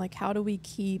question, like how do we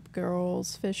keep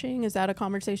girls fishing? Is that a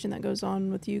conversation that goes on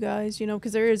with you guys?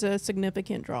 Because there is a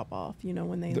significant drop off,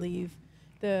 when they leave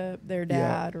their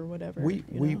dad or whatever.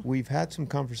 We've had some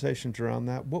conversations around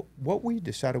that. What we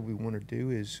decided we want to do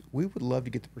is we would love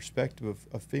to get the perspective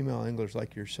of female anglers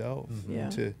like yourself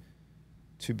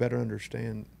to better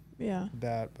understand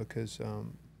that, because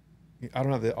I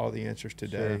don't have all the answers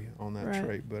today on that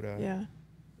trait, but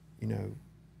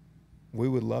we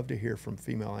would love to hear from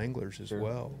female anglers as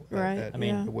well. Right.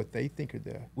 What they think of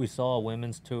that. We saw a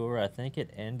women's tour. I think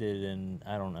it ended in,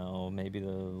 I don't know, maybe the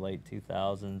late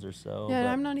 2000s or so.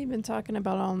 Yeah, I'm not even talking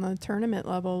about on the tournament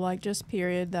level, like just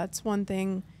period. That's one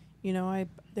thing,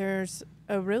 there's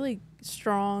a really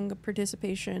strong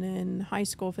participation in high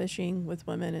school fishing with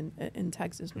women in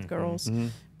Texas with girls,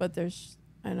 but there's,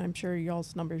 and I'm sure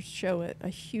y'all's numbers show it, a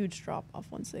huge drop off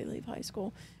once they leave high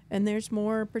school. And there's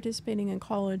more participating in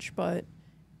college, but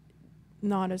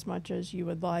not as much as you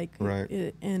would like.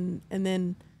 Right. And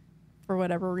then for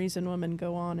whatever reason, women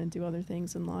go on and do other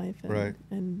things in life. And, right.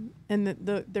 And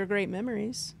they're great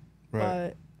memories,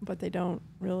 right. but they don't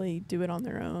really do it on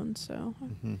their own. So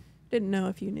I didn't know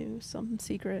if you knew some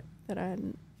secret that I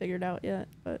hadn't figured out yet,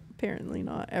 but apparently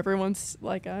not. Everyone's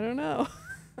like, I don't know.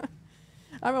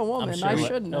 I'm a woman. Sure I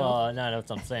should know. No,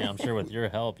 that's what I'm saying. I'm sure with your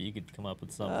help, you could come up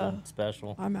with something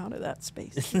special. I'm out of that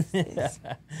space these days.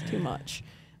 It's too much.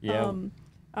 Yeah.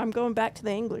 I'm going back to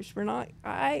the English.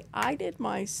 I did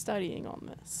my studying on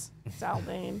this,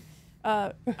 Zaldain.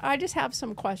 I just have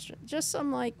some questions. Just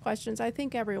some questions. I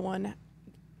think everyone,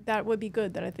 that would be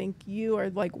good. That I think you are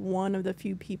one of the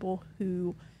few people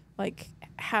who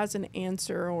has an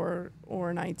answer or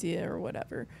an idea or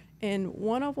whatever. And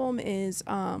one of them is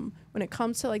when it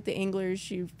comes to the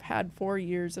anglers, you've had 4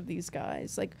 years of these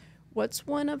guys. What's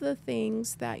one of the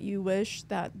things that you wish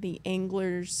that the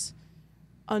anglers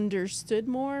understood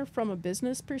more from a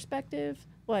business perspective,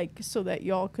 so that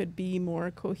y'all could be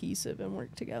more cohesive and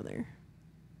work together?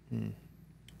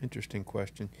 Interesting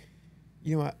question.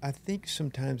 I think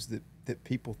sometimes that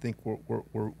people think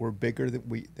we're bigger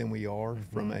than we are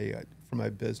from a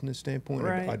business standpoint,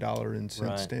 right. a dollar and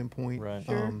cent standpoint. Right.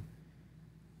 Sure.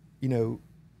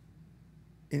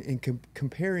 In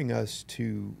comparing us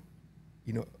to,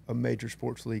 a major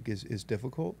sports league is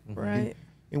difficult. Right.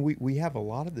 And we have a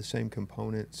lot of the same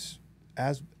components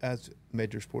as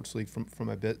major sports league from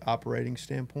a bit operating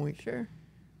standpoint. Sure.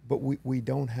 But we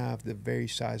don't have the very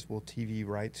sizable TV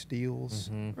rights deals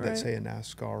that, Right. say, a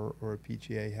NASCAR or a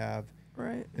PGA have.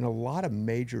 Right. In a lot of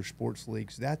major sports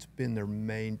leagues, that's been their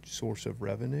main source of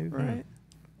revenue. Right.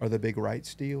 Are the big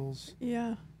rights deals.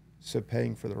 Yeah. So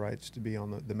paying for the rights to be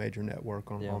on the major network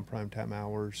on primetime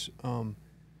hours.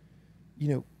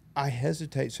 I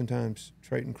hesitate sometimes,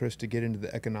 Trayton and Chris, to get into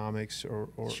the economics or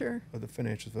the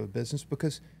financials of a business,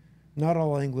 because not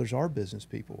all anglers are business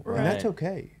people. Right. And that's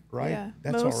okay, right? Yeah.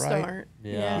 That's Most all right. aren't.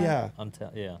 Yeah. Yeah.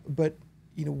 Yeah. But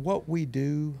you know, what we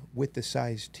do with the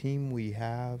size team we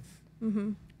have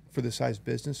for the size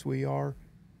business we are,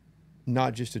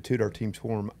 not just to toot our team's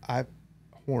horn,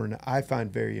 I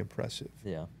find very impressive.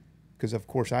 Yeah. Because of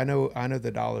course I know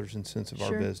the dollars and cents of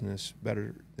our business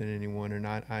better than anyone, and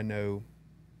I know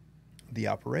the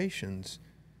operations,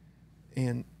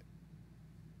 and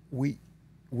we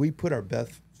put our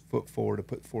best foot forward to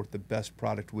put forth the best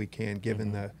product we can,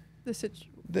 given the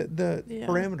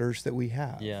parameters that we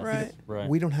have. Yeah. Right. Right.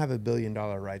 We don't have $1 billion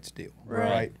rights deal.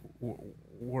 Right.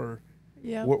 We're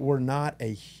not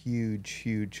a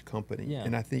huge company. Yeah.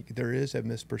 And I think there is a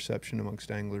misperception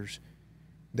amongst anglers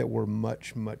that we're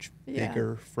much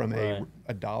bigger from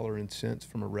a dollar and cents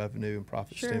from a revenue and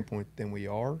profit standpoint than we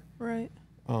are. Right.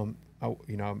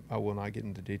 I will not get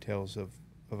into details of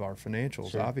our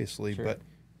financials, obviously, but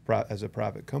as a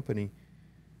private company.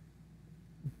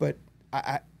 But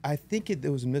I think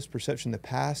there was a misperception in the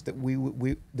past that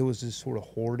there was this sort of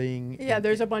hoarding. Yeah,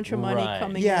 there's a bunch of money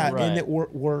coming in. And that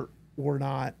we're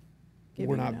not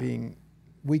being.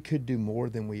 We could do more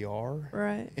than we are.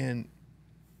 Right. And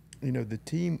you know, the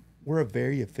team, we're a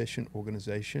very efficient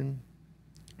organization.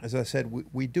 As I said,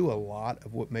 we do a lot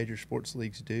of what major sports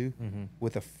leagues do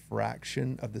with a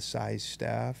fraction of the size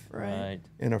staff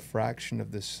and a fraction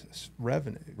of this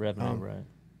revenue. Right.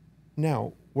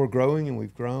 Now, we're growing, and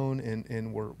we've grown,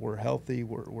 and we're healthy,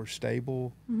 we're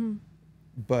stable,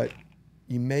 but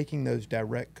you making those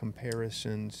direct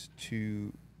comparisons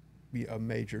to a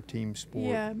major team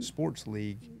sports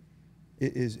league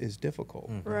is difficult.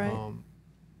 Right.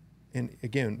 And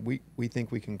again, we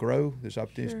think we can grow. There's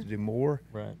opportunities to do more.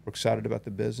 Right. We're excited about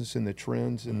the business and the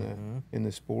trends in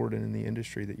the sport and in the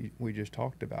industry that we just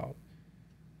talked about.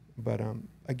 But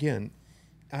again,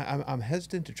 I'm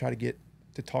hesitant to try to get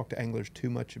to talk to anglers too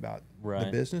much about the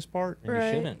business part. And you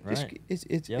shouldn't. Right.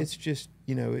 It's just,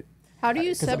 you know, how do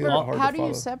you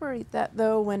separate that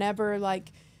though? Whenever,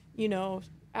 like, you know,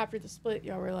 after the split,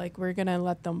 y'all were like, we're gonna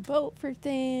let them vote for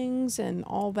things and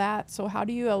all that. So how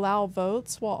do you allow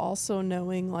votes while also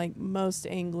knowing, like, most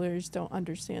anglers don't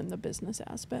understand the business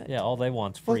aspect? Yeah, all they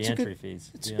want's free entry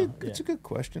fees. It's a good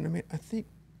question. I mean, I think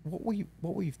what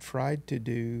we've tried to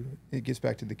do, it gets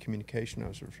back to the communication I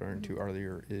was referring to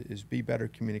earlier, is be better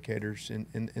communicators.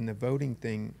 And the voting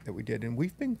thing that we did, and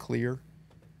we've been clear,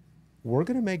 we're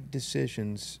going to make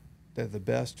decisions that are the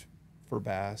best for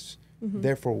bass.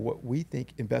 Therefore, what we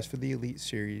think is best for the Elite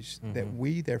Series, that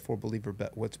we therefore believe are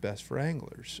what's best for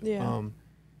anglers. Yeah.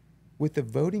 With the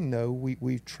voting, though,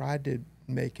 we've tried to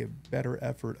make a better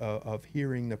effort of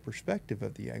hearing the perspective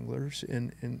of the anglers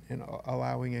and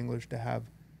allowing anglers to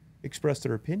express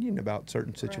their opinion about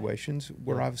certain situations.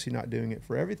 We're obviously not doing it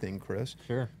for everything, Chris.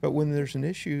 Sure. But when there's an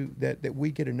issue that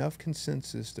we get enough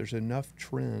consensus, there's enough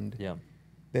trend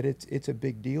that it's a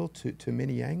big deal to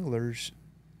many anglers.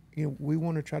 You know, we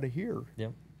want to try to hear.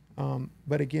 Yep.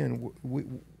 But again,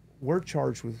 we're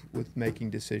charged with making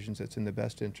decisions that's in the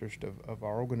best interest of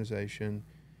our organization.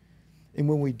 And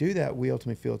when we do that, we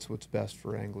ultimately feel it's what's best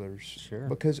for anglers. Sure.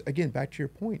 Because again, back to your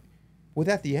point,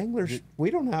 without the anglers,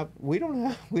 we don't have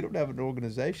an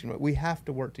organization. We have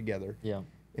to work together. Yeah.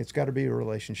 It's got to be a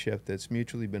relationship that's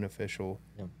mutually beneficial,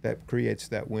 that creates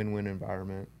that win-win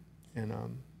environment. And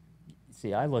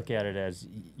see, I look at it as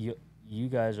you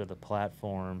guys are the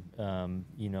platform.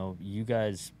 You know, you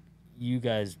guys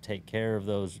take care of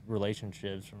those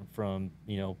relationships from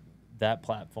you know, that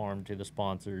platform to the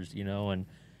sponsors. You know, and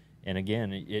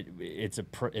again, it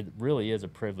really is a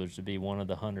privilege to be one of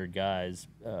the 100 guys.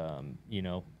 You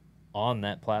know, on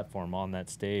that platform, on that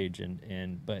stage,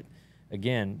 but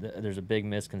again, there's a big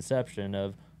misconception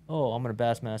of, oh, I'm a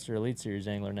Bassmaster Elite Series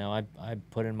angler now. I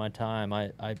put in my time.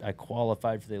 I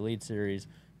qualified for the Elite Series.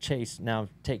 Chase, now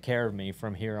take care of me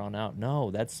from here on out.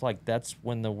 No, that's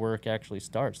when the work actually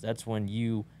starts. That's when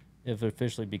you have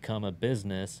officially become a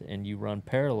business and you run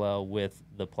parallel with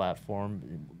the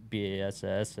platform,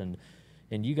 BASS, and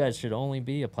you guys should only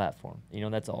be a platform. You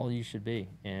know, that's all you should be.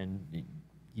 And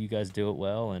you guys do it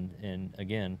well. And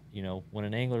again, you know, when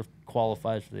an angler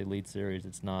qualifies for the Elite Series,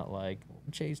 it's not like,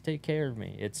 Chase, take care of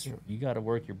me. It's you got to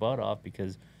work your butt off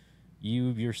because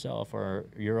you yourself are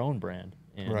your own brand.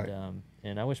 And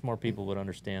and I wish more people would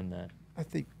understand that. I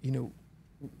think, you know,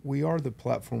 we are the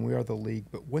platform, we are the league,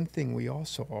 but one thing we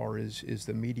also are is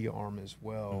the media arm as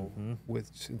well.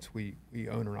 Since we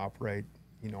own and operate,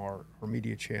 you know, our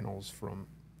media channels, from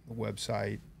the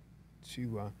website to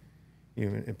you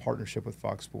know, in partnership with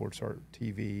Fox Sports, our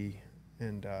TV,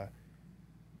 and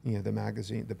you know, the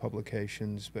magazine, the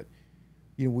publications. But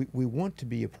you know, we want to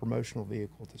be a promotional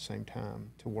vehicle at the same time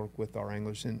to work with our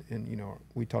anglers. And you know,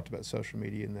 we talked about social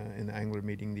media in the angler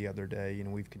meeting the other day. You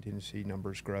know, we've continued to see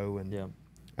numbers grow, and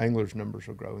anglers' numbers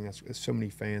are growing. That's so many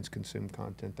fans consume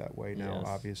content that way now, Yes.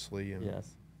 obviously. And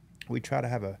Yes. we try to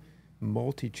have a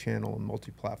multi-channel and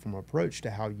multi-platform approach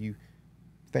to how you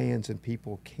fans and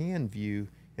people can view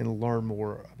and learn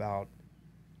more about,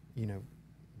 you know,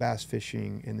 bass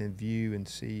fishing, and then view and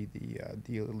see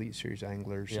the Elite Series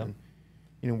anglers, Yep. and,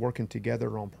 you know, working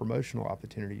together on promotional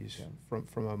opportunities Yep.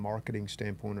 from a marketing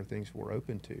standpoint, or things we're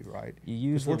open to, right? You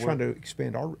use Because the we're trying word- to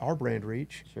expand our brand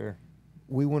reach. Sure.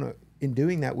 We want to, in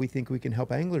doing that, we think we can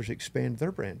help anglers expand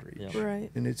their brand reach. Yep.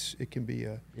 Right. And it can be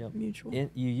a, Yep. Mutual. You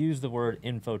use the word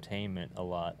infotainment a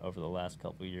lot over the last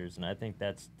couple of years, and I think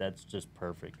that's just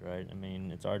perfect, right? I mean,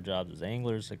 it's our job as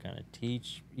anglers to kind of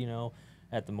teach, you know,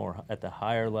 at the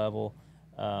higher level,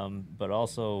 but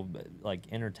also like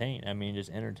entertain. I mean, just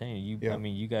entertain. Yeah. I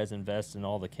mean, you guys invest in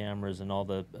all the cameras and all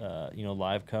the you know,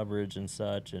 live coverage and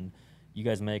such, and you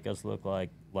guys make us look like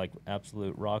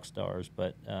absolute rock stars.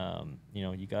 But you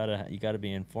know, you gotta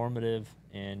be informative,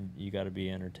 and you gotta be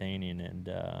entertaining,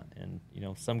 and you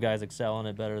know, some guys excel in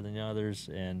it better than others,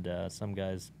 and some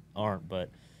guys aren't. But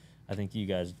I think you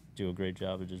guys do a great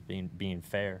job of just being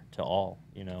fair to all.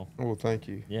 You know. well, thank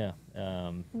you. Yeah.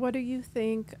 What do you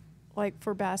think, like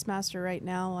for Bassmaster right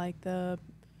now, like the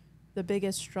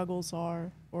biggest struggles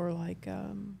are, or like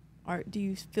do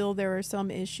you feel there are some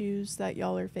issues that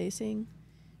y'all are facing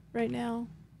right now?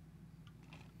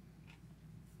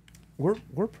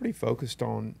 We're pretty focused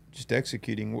on just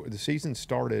executing. The season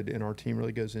started, and our team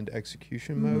really goes into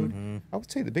execution mode. Mhm. I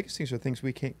would say the biggest things are things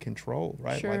we can't control,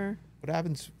 right? Sure. Like what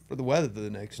happens for the weather the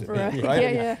next day, Right. right?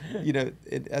 Yeah, You know,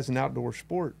 as an outdoor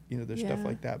sport, you know, there's stuff Yeah.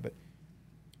 like that. But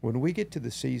when we get to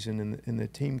the season and the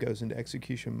team goes into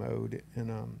execution mode,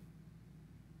 and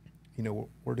you know,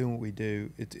 we're doing what we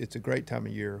do. It's a great time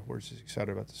of year. We're just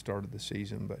excited about the start of the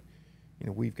season, but you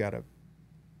know, we've got to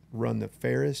run the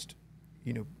fairest,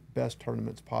 you know, best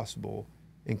tournaments possible,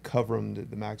 and cover them to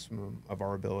the maximum of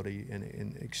our ability, and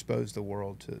expose the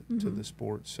world to the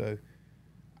sport. So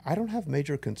I don't have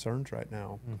major concerns right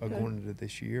now going into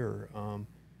this year.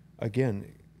 Again,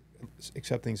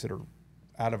 except things that are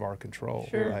out of our control,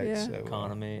 Sure, right? yeah. So,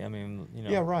 Economy. I mean, you know,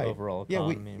 yeah, right. overall Yeah,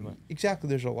 economy. but exactly.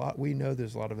 There's a lot. We know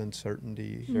there's a lot of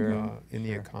uncertainty Sure. in the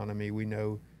Sure. economy. We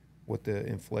know what the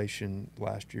inflation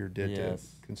last year did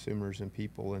Yes. to consumers and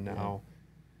people, and Yeah. now,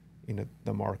 you know,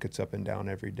 the market's up and down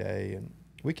every day, and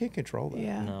we can't control that.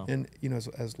 Yeah. No. And you know,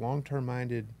 as long-term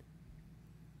minded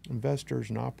investors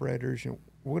and operators, you know,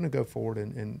 we're going to go forward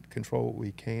and control what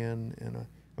we can. And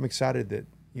I'm excited that,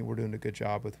 you know, we're doing a good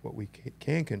job with what we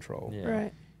can control. Yeah.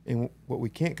 Right. And what we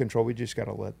can't control, we just got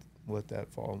to let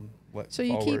that fall and let So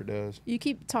you fall where keep it does. you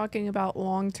keep talking about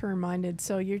long-term minded.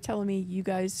 So you're telling me you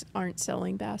guys aren't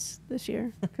selling bass this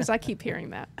year? Because I keep hearing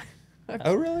that.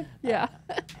 Oh, really? Yeah.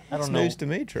 I That's don't know. news to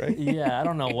me, Trey. Yeah, I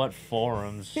don't know what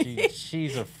forums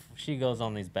she goes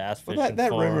on these bass Well, fishing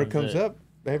that rumor forums comes that- up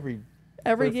every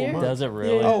Every 3 or 4 year. months. Does it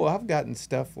really? Yeah. Oh, I've gotten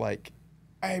stuff like,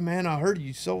 "Hey, man, I heard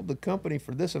you sold the company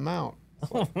for this amount."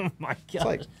 Oh my god! It's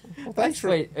like, well, thanks for.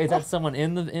 Wait, is that someone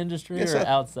in the industry Yes, or I-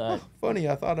 outside? Funny,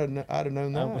 I thought I'd have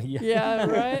known that. Oh, yeah. Yeah.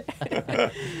 Right.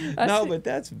 I No, see- but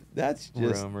that's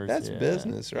just Rumors, that's yeah.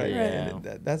 business, right? Yeah. And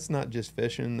that's not just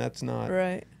fishing. That's not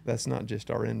Right. that's not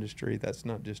just our industry. That's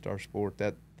not just our sport.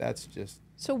 That's just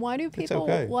So why do It's people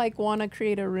okay. like want to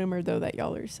create a rumor though that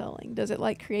y'all are selling? Does it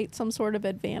like create some sort of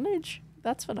advantage?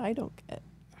 That's what I don't get.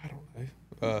 I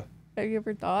don't know. Have you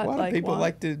ever A thought lot like of people why?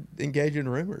 like to engage in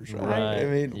rumors, right? Right. I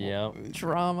mean, Yep.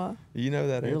 drama? you know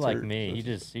that You're answer. like me.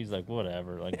 He's like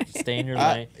whatever. Like stay in your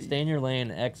I- lane. Stay in your lane.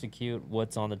 And execute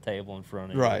what's on the table in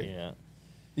front of Right. you. Yeah.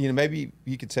 You know, maybe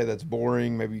you could say that's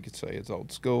boring. Maybe you could say it's old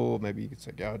school. Maybe you could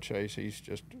say, God, Chase, he's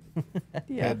just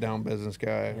Yeah. head down business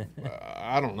guy.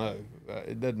 I don't know.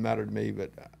 It doesn't matter to me,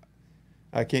 but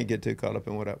I can't get too caught up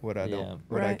in what I Yeah. don't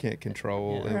what I Right. can't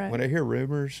control. Yeah. And Right. when I hear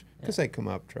rumors, because they come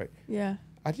up, Trey, Yeah.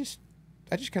 I just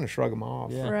kind of shrug them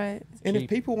off. Yeah. Right. And if Cheap.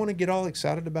 people want to get all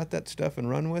excited about that stuff and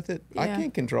run with it, I Yeah.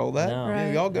 can't control that. No. You know,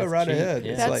 Right. y'all go That's right cheap, ahead.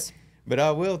 yeah. It's That's- like, but I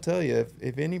will tell you,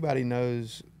 if anybody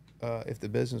knows if the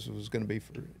business was going to be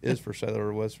is for sale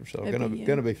or was for sale, It'd going be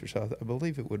to you. be for sale, I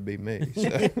believe it would be me. So,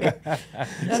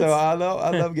 so I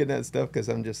love getting that stuff because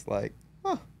I'm just like,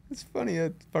 oh, it's funny.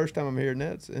 First time I'm hearing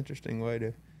that. It's an interesting way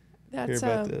to. That's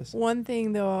about this. one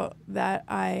thing though that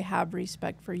I have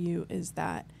respect for you is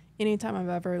that anytime I've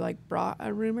ever like brought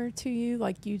a rumor to you,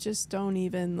 like you just don't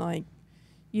even like,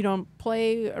 you don't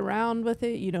play around with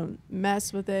it, you don't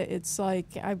mess with it. It's like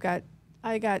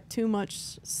I got too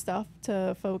much stuff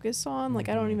to focus on. Like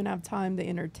I don't even have time to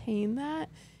entertain that.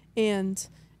 And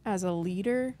as a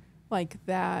leader, like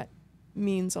that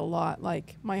means a lot.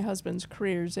 Like, my husband's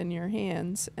career's in your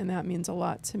hands, and that means a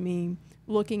lot to me.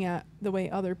 Looking at the way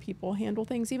other people handle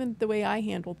things, even the way I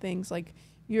handle things, like,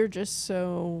 you're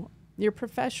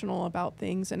professional about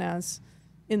things, and as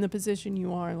in the position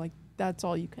you are, like, that's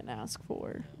all you can ask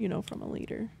for, from a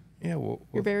leader. Yeah, well,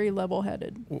 you're very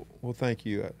level-headed. Well, thank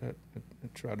you. I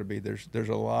try to be. There's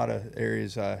a lot of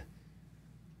areas I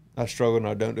struggle and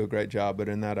I don't do a great job, but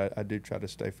in that I do try to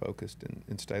stay focused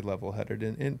and stay level-headed.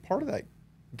 And part of that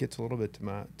gets a little bit to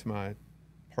my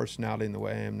personality and the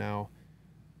way I am now.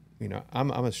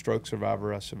 I'm a stroke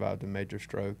survivor. I survived a major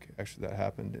stroke. Actually, that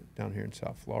happened down here in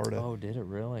South Florida. Oh, did it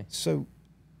really? So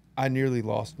I nearly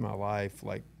lost my life.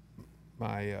 Like,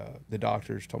 the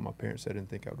doctors told my parents they didn't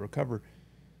think I would recover.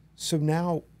 So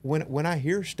now when I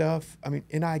hear stuff,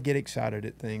 and I get excited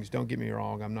at things, don't get me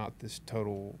wrong, I'm not this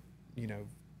total,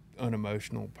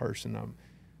 unemotional person.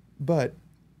 But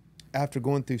after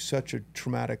going through such a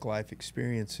traumatic life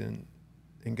experience and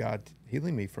God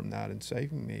healing me from that and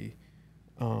saving me,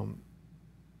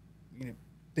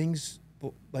 things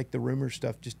like the rumor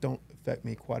stuff just don't affect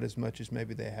me quite as much as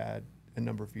maybe they had a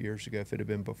number of years ago if it had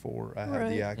been before I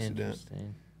had the accident.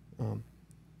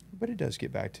 But it does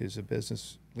get back to, as a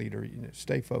business leader,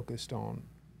 stay focused on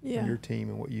your team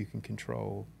and what you can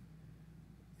control,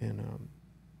 and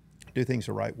do things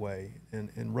the right way,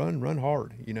 and run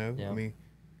hard.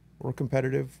 We're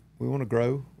competitive. We want to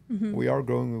grow. Mm-hmm. We are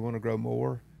growing. We want to grow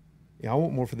more. I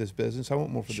want more for this business. I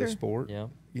want more for this sport. Yeah.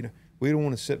 We don't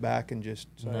want to sit back and just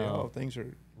say, "Oh, things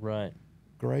are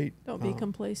great." Don't be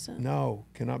complacent. No,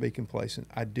 cannot be complacent.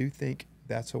 I do think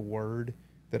that's a word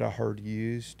that I heard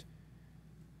used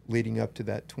leading up to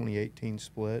that 2018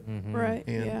 split. Mm-hmm. Right.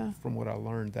 And from what I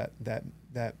learned, that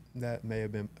may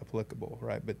have been applicable,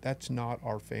 right? But that's not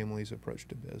our family's approach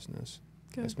to business.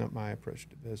 Good. That's not my approach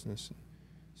to business.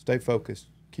 Stay focused,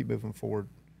 keep moving forward,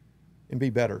 and be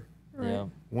better. Right. Yeah.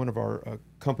 One of our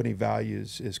company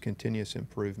values is continuous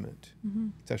improvement. Mm-hmm.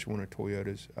 It's actually one of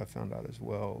Toyota's, I found out as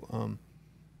well.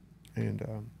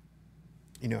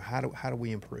 How do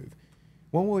we improve?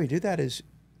 One way we do that is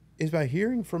by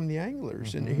hearing from the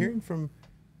anglers and hearing from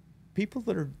people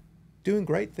that are doing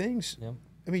great things. Yep.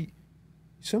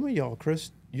 Some of y'all,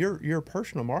 Chris, your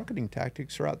personal marketing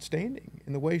tactics are outstanding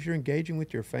in the ways you're engaging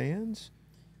with your fans,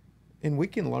 and we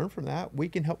can learn from that. We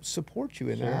can help support you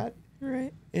in that,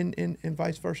 right? And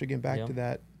vice versa. Again, back to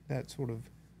that sort of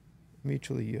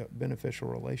mutually beneficial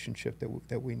relationship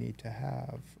that we need to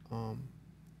have.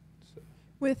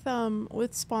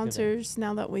 With sponsors,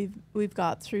 now that we've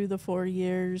got through the 4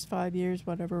 years, 5 years,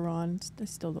 whatever we're on, I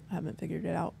still haven't figured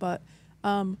it out. But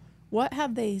what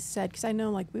have they said? Because I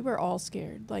know, like, we were all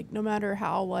scared. Like, no matter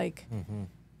how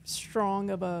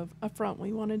strong of a front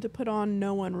we wanted to put on,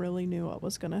 no one really knew what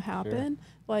was going to happen. Sure.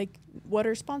 Like, what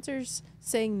are sponsors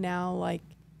saying now? Like,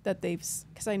 that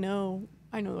because I know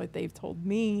what they've told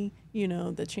me.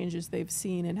 The changes they've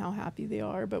seen and how happy they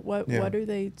are. But what are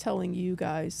they telling you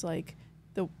guys? Like,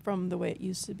 from the way it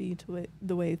used to be to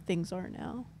the way things are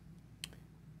now?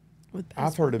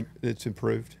 I've heard it's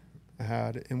improved.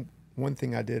 And one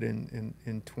thing I did in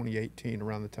 2018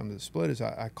 around the time of the split is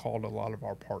I called a lot of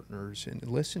our partners and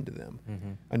listened to them.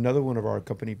 Mm-hmm. Another one of our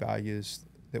company values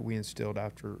that we instilled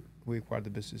after we acquired the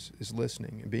business is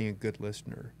listening and being a good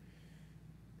listener.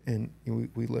 And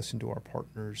we listened to our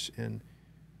partners, and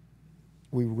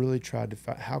we really tried to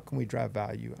find how can we drive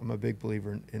value. I'm a big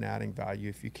believer in adding value.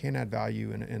 If you can't add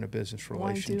value in a business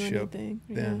relationship,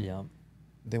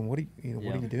 then what are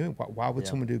you doing? Why would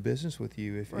someone do business with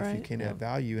you if you can't add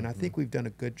value? And I think we've done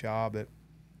a good job at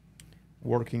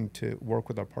work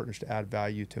with our partners to add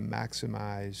value to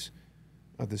maximize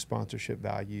the sponsorship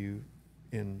value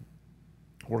in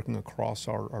working across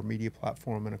our media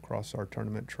platform and across our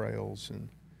tournament trails, and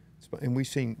we've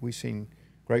seen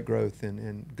great growth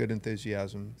and good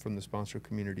enthusiasm from the sponsor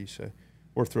community. So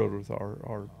we're thrilled with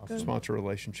our sponsor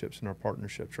relationships and our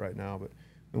partnerships right now.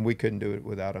 And we couldn't do it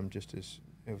without them, just as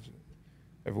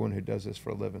everyone who does this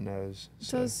for a living knows.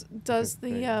 Does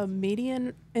the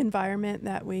media environment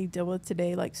that we deal with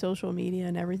today, like social media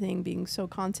and everything being so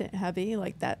content heavy,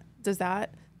 like that, does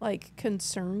that like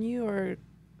concern you,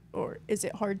 or is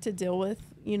it hard to deal with,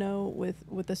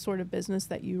 with the sort of business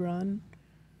that you run?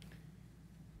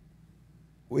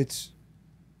 It's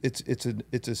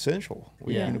essential.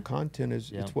 Content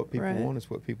is it's what people want. It's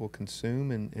what people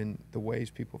consume, and the ways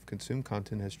people consume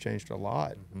content has changed a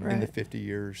lot in the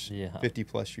 50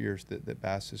 plus years that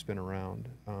Bass has been around.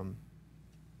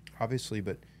 Obviously,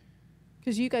 but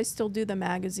because you guys still do the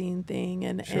magazine thing,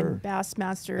 and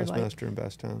Bassmaster and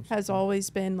Bass Times has always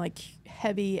been like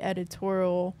heavy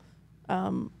editorial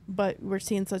But we're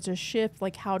seeing such a shift.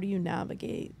 Like, how do you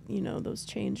navigate, those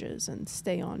changes and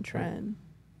stay on trend?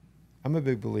 I'm a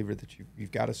big believer that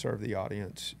you've got to serve the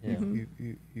audience. Yeah.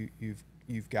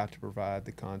 You've got to provide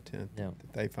the content Yeah.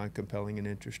 that they find compelling and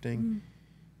interesting. Mm-hmm.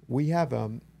 We have,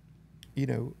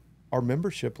 our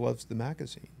membership loves the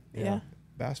magazine. Yeah.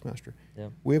 Bassmaster. Yeah.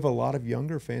 We have a lot of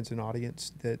younger fans and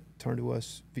audience that turn to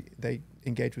us. They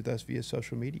engage with us via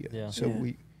social media. Yeah. So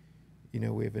we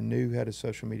have a new head of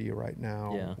social media right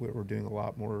now. Yeah. We're doing a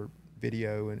lot more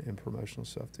video and promotional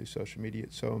stuff through social media.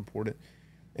 It's so important.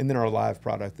 And then our live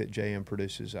product that JM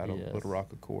produces out of Yes. Little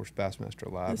Rock, of course, Bassmaster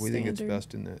Live. The We think it's standard.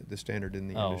 best in the standard in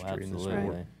the Oh, industry in the absolutely.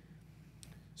 sport.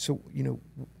 So,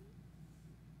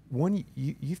 one,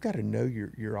 you've got to know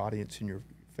your audience and your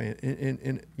fan.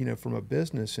 And from a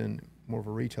business and more of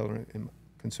a retailer and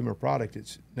consumer product,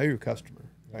 it's know your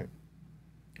customer, right?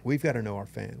 We've got to know our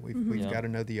fan. We've Yeah. got to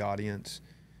know the audience.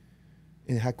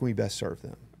 And how can we best serve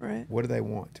them? Right. What do they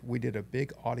want? We did a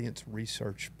big audience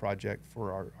research project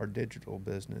for our digital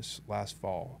business last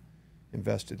fall.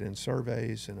 Invested in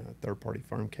surveys, and a third-party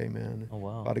firm came in. Oh,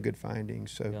 wow. A lot of good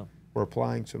findings. So Yeah. we're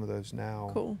applying some of those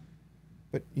now. Cool.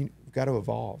 But you've got to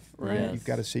evolve. Right. Yes. You've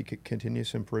got to seek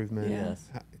continuous improvement. Yes.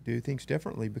 Do things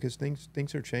differently because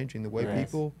things are changing. The way Yes.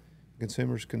 people,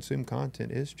 consumers consume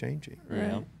content is changing.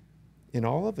 Yeah. Right. And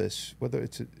all of us, whether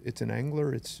it's an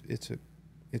angler, it's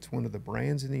one of the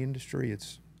brands in the industry,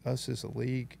 it's us as a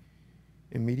league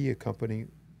and media company,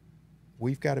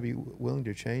 we've got to be willing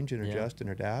to change and Yeah. adjust and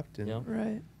adapt and Yeah.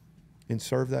 Right. and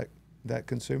serve that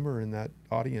consumer and that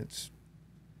audience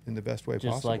in the best way Just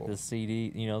possible. like the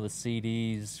CD, the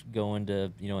CDs going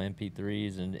to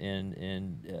MP3s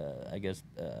and I guess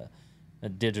a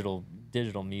digital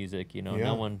music. Yeah.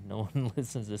 No one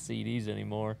listens to CDs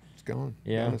anymore. It's gone.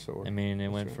 Yeah, Dinosaur. I mean, it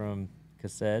That's went right. from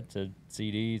cassette to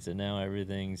CDs, and now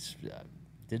everything's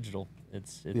digital.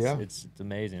 It's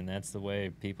amazing. That's the way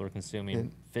people are consuming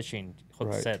And- fishing hook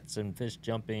right. sets and fish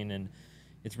jumping, and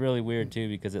it's really weird too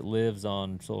because it lives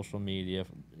on social media,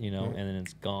 Right. and then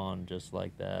it's gone just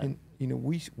like that. And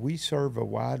we serve a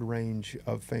wide range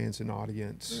of fans and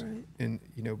audience, Right. and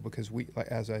because we, like,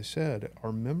 as I said,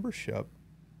 our membership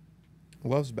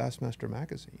loves Bassmaster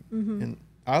magazine, and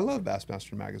I love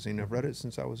Bassmaster magazine. I've read it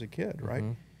since I was a kid, right?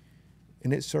 Mhm.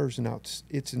 And it serves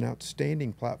it's an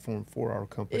outstanding platform for our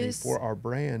company, for our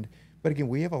brand. But again,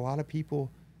 we have a lot of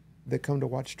people that come to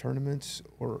watch tournaments,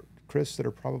 or Chris, that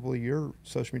are probably your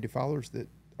social media followers that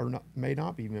may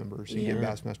not be members and get Yeah.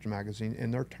 Bassmaster magazine,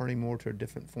 and they're turning more to a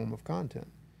different form of content.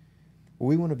 Well,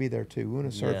 we want to be there too. We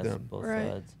want to serve Yes, them. both Right.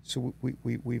 sides. So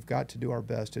we've got to do our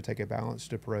best to take a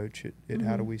balanced approach at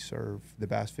how do we serve the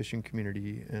bass fishing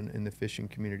community and the fishing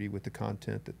community with the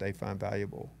content that they find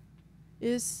valuable.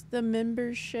 Is the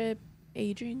membership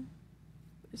aging?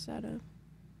 Is that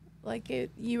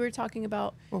you were talking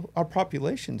about? Well, our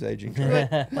population's aging.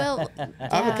 Correct? Well,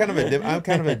 I'm kind of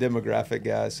a demographic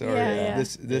guy. Sorry, Yeah.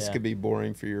 this Yeah. could be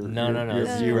boring for your No. your This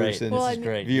is viewers great. and Well, This is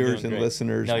great. You're viewers doing and great.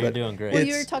 listeners. No, you're but doing great. well,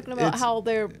 you were it's- talking about it's- how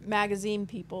they're magazine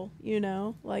people. Is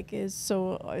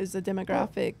the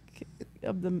demographic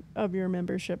of your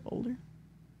membership older?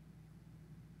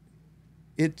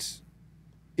 It's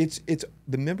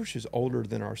the membership is older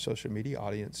than our social media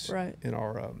audience, Right. In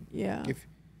our Yeah.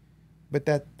 but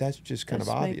that's just kind of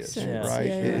That makes obvious, sense. right?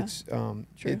 Yeah,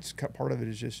 yeah. It's part of it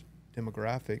is just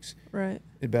demographics. Right.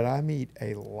 But I meet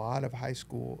a lot of high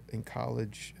school and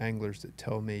college anglers that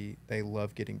tell me they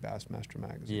love getting Bassmaster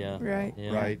magazine. Yeah. Right.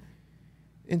 Yeah. Right.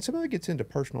 And some of it gets into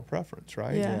personal preference,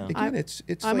 right? Yeah. Again, it's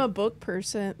I'm like, a book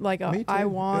person. Like Me I too,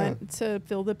 want to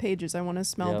fill the pages. I want to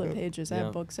smell Yep. the pages. I Yep.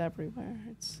 have books everywhere.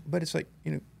 but it's like,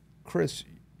 Chris,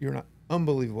 you're an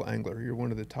unbelievable angler. You're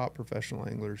one of the top professional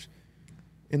anglers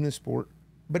in the sport.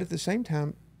 But at the same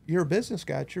time, you're a business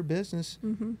guy. It's your business,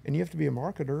 and you have to be a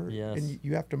marketer, Yes. and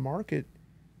you have to market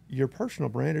your personal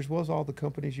brand as well as all the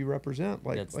companies you represent,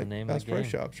 like That's the like name Bass of the Pro game.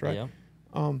 Shops, right? Yep.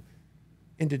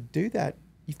 And to do that,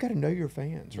 you've got to know your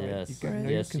fans, right? Yes. You've got to Right. know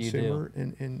Yes, your you do. consumer,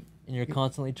 and And you're Yeah.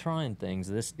 constantly trying things,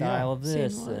 this style of Seeing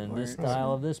this what and this works.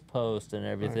 style of this post and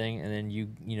everything, and then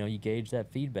you gauge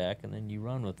that feedback and then you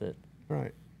run with it.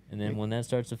 right. And then when that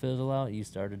starts to fizzle out, you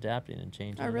start adapting and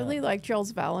changing. I it really up. liked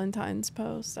Charles Valentine's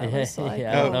post. I was like,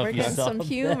 Yeah, I don't know we're if you getting saw some that.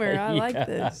 humor. I like Yeah.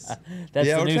 this. That's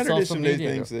Yeah, the we're new trying to do social some new media.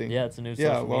 things girl. thing. Yeah, it's a new Yeah,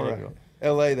 social media. Laura. girl.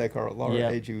 L.A. They call it Laura Yeah.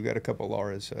 AG. We've got a couple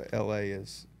Lauras. L.A.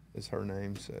 is her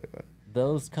name. So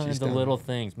Those kinds She's of done little it.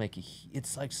 things make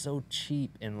it's like so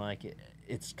cheap and like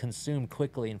it's consumed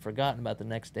quickly and forgotten about the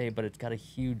next day, but it's got a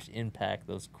huge impact.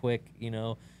 Those quick,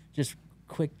 just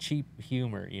quick, cheap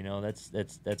humor.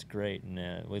 That's great,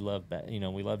 and we love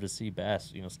we love to see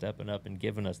Bass, stepping up and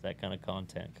giving us that kind of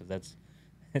content because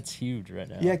It's huge right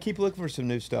now. Yeah, keep looking for some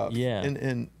new stuff. Yeah.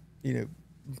 And you know,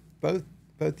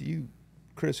 both you,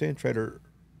 Chris and Trader,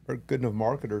 are good enough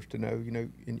marketers to know.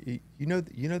 And you know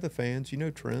the fans. You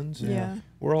know trends. And Yeah.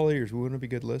 we're all ears. We want to be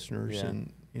good listeners, Yeah.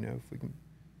 and if we can.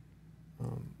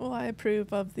 Well, I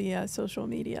approve of the social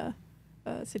media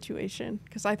situation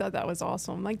because I thought that was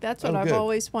awesome. Like that's what I've good.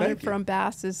 always wanted Thank you. from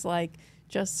Bass is like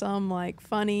just some like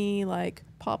funny like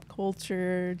pop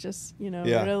culture, just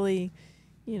Yeah. really,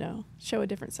 show a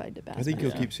different side to Bass. I think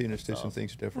you'll Yeah. keep seeing us do That's some awesome.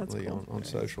 things differently cool. on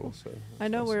social. So I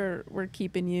know that's- we're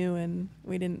keeping you, and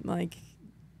we didn't like.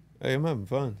 Hey, I'm having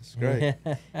fun. It's great.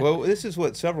 Well, this is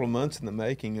several months in the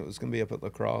making. It was going to be up at La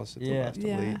Crosse at the Yeah. last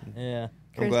Yeah. elite. Yeah. I'm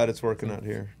Chris- glad it's working out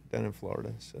here down in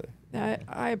Florida. So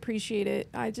I appreciate it.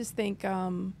 I just think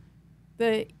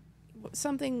that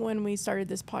something when we started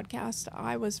this podcast,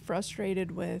 I was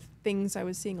frustrated with things I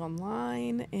was seeing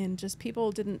online, and just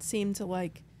people didn't seem to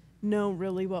like know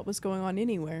really what was going on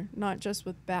anywhere, not just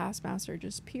with Bassmaster,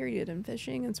 just period in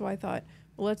fishing. And so I thought,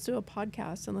 well, let's do a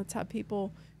podcast and let's have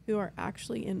people who are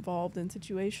actually involved in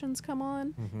situations come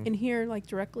on and hear like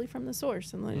directly from the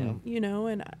source, and like,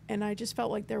 and I just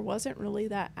felt like there wasn't really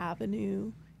that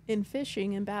avenue in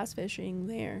fishing and bass fishing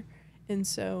there. And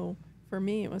so for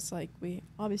me, it was like, we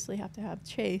obviously have to have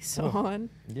Chase on.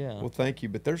 Yeah. well, thank you.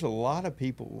 But there's a lot of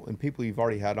people, and people you've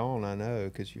already had on, I know,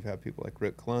 because you've had people like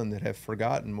Rick Clun that have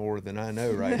forgotten more than I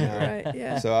know right now. Right,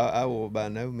 yeah. So I will by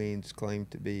no means claim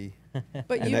to be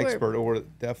But an you expert, or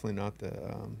definitely not the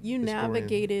you historian.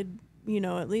 navigated,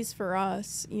 at least for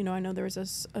us, I know there was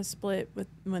a split with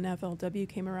when FLW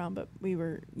came around, but we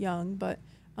were young, but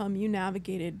you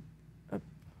navigated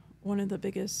one of the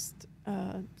biggest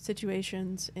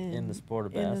situations in the sport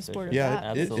of in the bass sport of fishing. bass.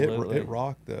 Yeah, Absolutely. it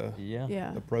rocked the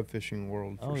Yeah. the pro fishing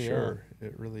world for Oh, yeah. sure.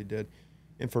 It really did.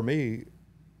 And for me,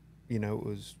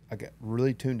 I got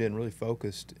really tuned in, really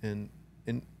focused, and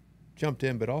jumped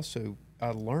in, but also I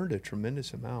learned a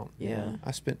tremendous amount. Yeah. I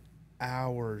spent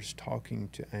hours talking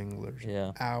to anglers,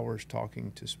 Yeah. hours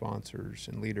talking to sponsors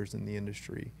and leaders in the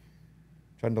industry,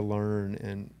 trying to learn.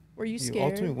 And Were you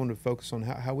scared? ultimately wanted to focus on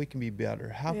how we can be better.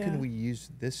 How Yeah. can we use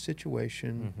this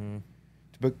situation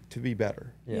Mm-hmm. to be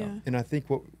better? Yeah. And I think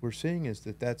what we're seeing is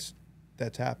that's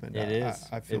happened. It is.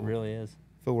 I feel It really is.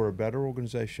 we're a better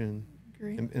organization,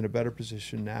 Great. in a better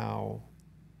position now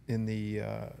in the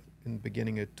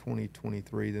beginning of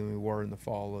 2023 than we were in the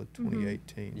fall of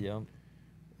 2018. Yep.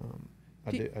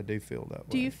 I do feel that way.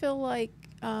 Do you feel like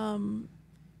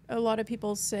a lot of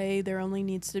people say there only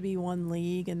needs to be one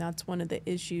league, and that's one of the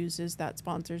issues is that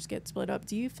sponsors get split up?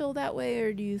 Do you feel that way,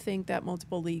 or do you think that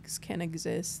multiple leagues can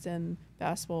exist and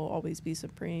bass will always be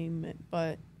supreme,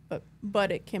 but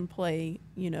it can play,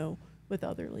 with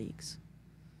other leagues?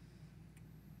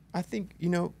 I think,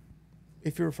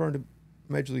 if you're referring to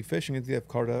Major League Fishing, I think they've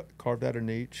carved out a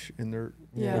niche, and they're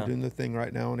doing the thing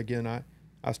right now. And again,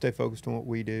 I stay focused on what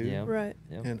we do. Yeah. Right.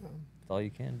 Yep. And That's all you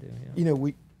can do. Yeah.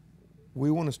 we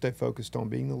want to stay focused on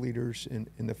being the leaders in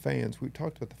the fans. We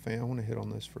talked about the fan. I want to hit on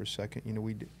this for a second.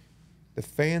 The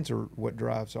fans are what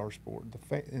drives our sport.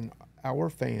 And our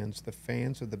fans, the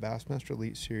fans of the Bassmaster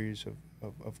Elite Series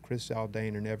of Chris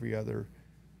Zaldain and every other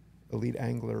elite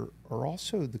angler, are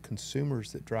also the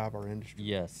consumers that drive our industry.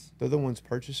 Yes. They're the ones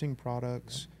purchasing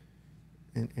products,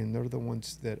 and they're the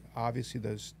ones that obviously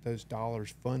those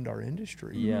dollars fund our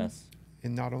industry. Yes.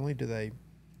 And not only do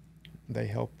they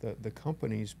help the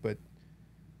companies, but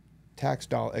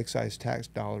excise tax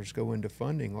dollars go into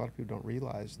funding. A lot of people don't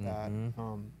realize that.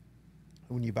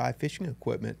 When you buy fishing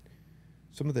equipment,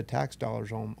 some of the tax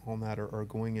dollars on that are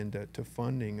going into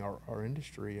funding our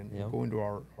industry and going to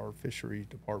our fishery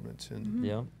departments and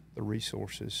Yep. the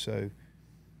resources. So,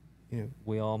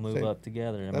 We all move up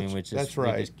together. I mean, that's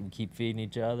right. We just keep feeding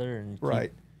each other and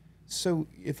right. So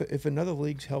if another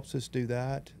league helps us do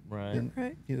that, Right. then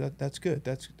Right. that's good.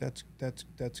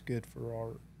 That's good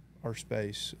for our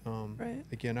space. Right.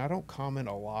 Again, I don't comment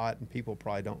a lot, and people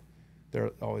probably don't.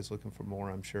 They're always looking for more,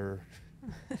 I'm sure.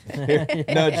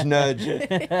 Nudge, nudge.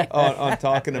 on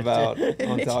talking about.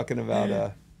 I'm starting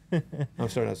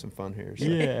to have some fun here. So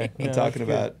Yeah. I'm talking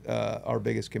about our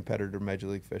biggest competitor, Major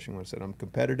League Fishing. When I said I'm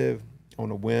competitive, I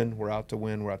want to win. We're out to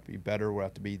win. We're out to be better. We're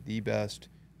out to be the best,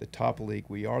 the top league.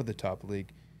 We are the top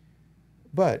league.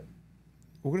 But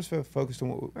we're going to focus on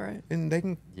what, Right. and they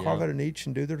can carve Yeah. out a niche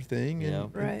and do their thing, and, Yeah.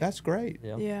 and Right. that's great.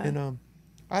 Yeah. Yeah. And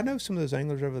I know some of those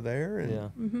anglers over there, and Yeah.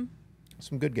 Mm-hmm.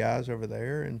 some good guys over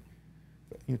there, and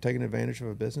taking advantage of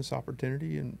a business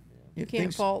opportunity, and You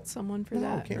can't fault someone for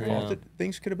that. Can't right? fault Yeah. it.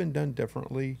 Things could have been done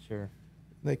differently. Sure.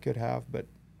 They could have, but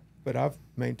I've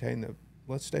maintained that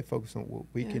let's stay focused on what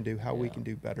we Yeah. can do, how we Yeah. can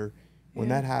do better. When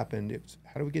Yeah. that happened, it's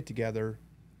how do we get together?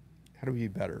 how do we be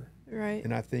better? Right.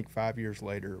 And I think 5 years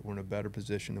later, we're in a better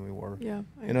position than we were. Yeah.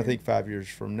 And I think 5 years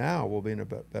from now, we'll be in a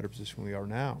better position than we are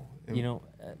now. And You know,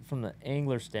 from the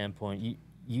angler standpoint,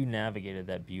 you navigated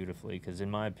that beautifully, because in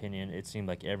my opinion, it seemed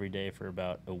like every day for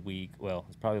about a week. Well,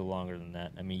 it's probably longer than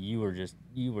that. I mean, you were just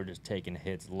taking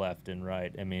hits left and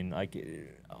right. I mean, like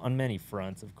on many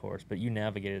fronts, of course, but you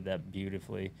navigated that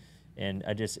beautifully. And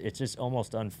it's just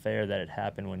almost unfair that it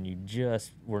happened when you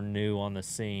just were new on the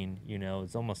scene. You know,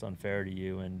 it's almost unfair to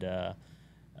you, and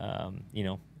you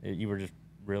know, you were just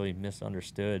really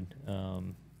misunderstood.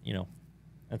 You know,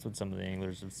 that's what some of the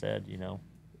anglers have said. You know,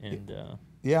 and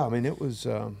yeah, I mean, it was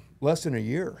less than a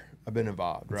year I've been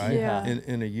involved, right? Yeah.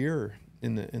 In a year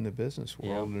in the business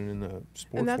world and in the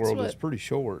sports that's world what- is pretty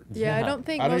short. Yeah, I don't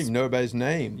think I don't most even know everybody's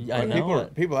name. Yeah, I Like, know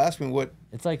people ask me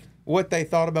it's like, what they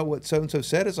thought about what so and so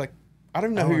said. It's like, I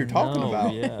don't even know who you're talking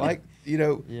about. Yeah. Like, you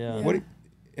know, Yeah. what?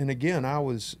 And again, I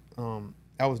was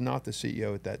not the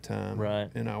CEO at that time,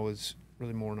 Right. And I was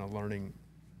really more in a learning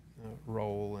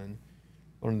role and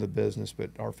learning the business.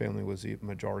 But our family was the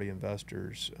majority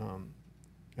investors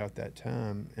at that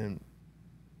time, and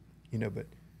you know, but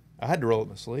I had to roll up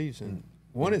my sleeves. And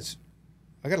one is,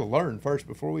 I got to learn first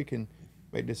before we can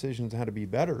make decisions on how to be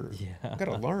better. Yeah. I got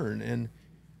to learn, and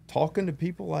talking to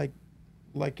people like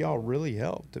y'all really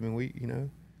helped. I mean, we, you know,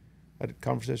 had a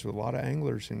conversation with a lot of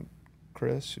anglers, and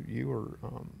Chris, you were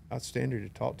outstanding to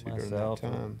talk to during that myself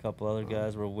time. and a couple other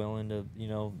guys were willing to, you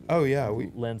know, Oh yeah,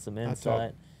 lend some I talked-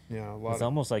 insight. yeah, a lot It's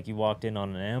almost like you walked in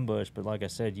on an ambush, but like I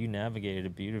said, you navigated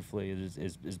it beautifully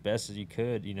as best as you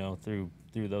could, you know, through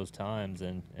those times.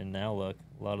 And now look,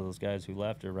 a lot of those guys who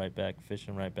left are right back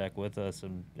fishing right back with us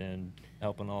and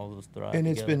helping all of us thrive. and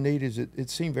it's together. been neat. Is it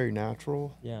seemed very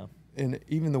natural. Yeah. And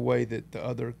even the way that the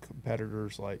other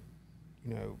competitors, like,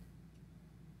 you know,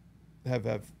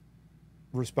 have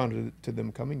responded to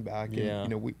them coming back. And, Yeah. you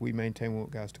know, we maintain, we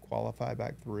want guys to qualify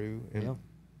back through. And, Yeah.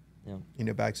 Yeah. you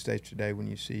know, backstage today when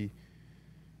you see,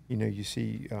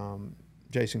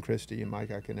 Jason Christie and Mike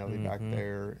Iaconelli back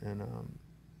there. And,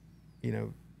 you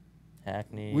know,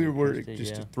 Hackney. we're Christie,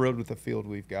 just yeah. thrilled with the field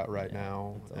we've got right Yeah,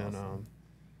 now. that's And, awesome.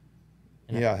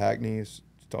 yeah, Hackney's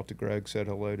talked to Greg, said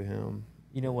hello to him.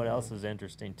 You know what else is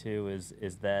interesting too is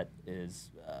that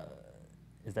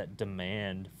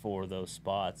demand for those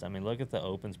spots. I mean, look at the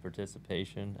Opens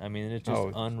participation. I mean, it's just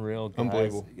unreal. Guys.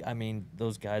 Unbelievable. I mean,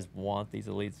 those guys want these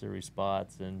Elite Series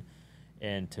spots,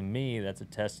 and to me, that's a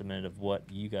testament of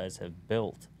what you guys have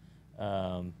built.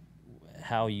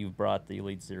 How you've brought the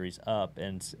Elite Series up,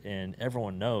 and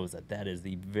everyone knows that is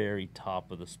the very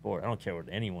top of the sport. I don't care what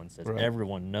anyone says. Right.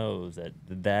 Everyone knows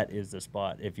that is the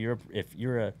spot. If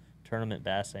you're a tournament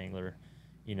bass angler,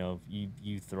 you know,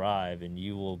 you thrive, and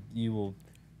you will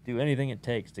do anything it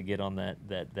takes to get on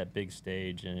that big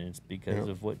stage, and it's because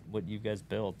of what you guys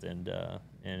built, and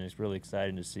it's really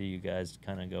exciting to see you guys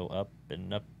kind of go up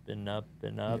and up and up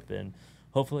and up, and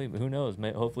hopefully, who knows,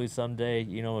 hopefully someday,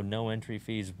 you know, no entry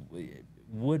fees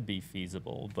would be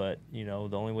feasible, but you know,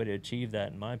 the only way to achieve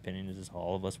that, in my opinion, is just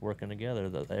all of us working together.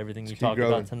 Everything you talked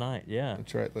about tonight,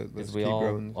 That's right. Let's we keep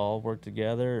growing. all work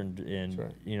together, and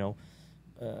right. you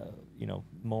know,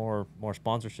 more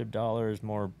sponsorship dollars,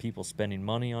 more people spending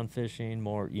money on fishing,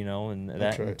 more, you know, and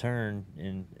that in turn.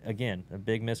 And again, a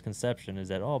big misconception is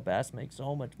that, bass makes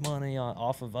so much money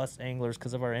off of us anglers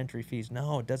because of our entry fees.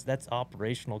 No, that's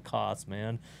operational costs,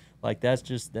 man. Like that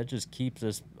just keeps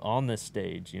us on this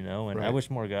stage, you know. And I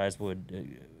wish more guys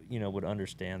would, would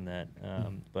understand that.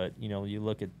 But you know, you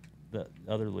look at the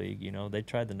other league, you know, they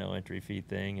tried the no entry fee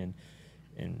thing,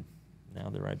 and now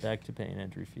they're right back to paying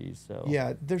entry fees. So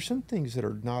yeah, there's some things that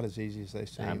are not as easy as they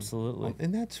seem. Absolutely.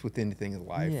 And that's with anything in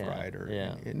life, right?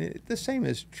 And the same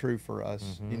is true for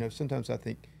us. You know, sometimes I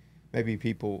think maybe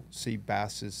people see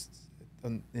basses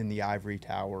in the ivory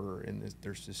tower, and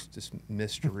there's just this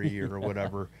mystery or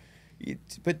whatever.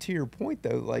 But to your point,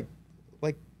 though, like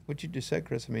what you just said,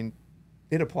 Chris, I mean,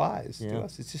 it applies to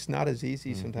us. It's just not as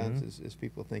easy sometimes as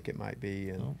people think it might be.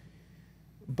 And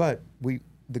but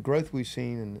the growth we've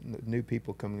seen and the new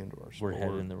people coming into our sport, we're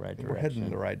headed in the right direction. We're heading in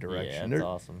the right direction. Yeah, that's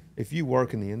awesome. If you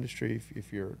work in the industry,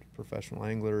 if you're a professional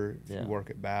angler, if you work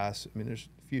at Bass, I mean, the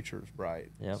future is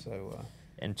bright. Yeah. So.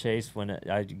 And Chase,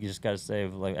 I just got to say,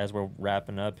 like, as we're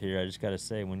wrapping up here, I just got to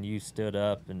say, when you stood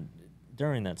up and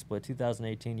during that split,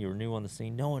 2018, you were new on the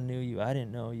scene. No one knew you. I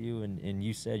didn't know you, and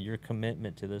you said your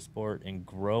commitment to the sport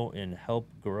and help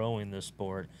growing the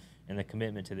sport. And the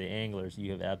commitment to the anglers,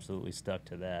 you have absolutely stuck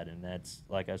to that. And that's,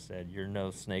 like I said, you're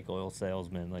no snake oil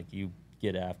salesman. Like, you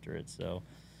get after it. So,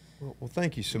 well,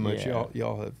 thank you so much.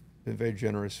 Y'all have been very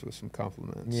generous with some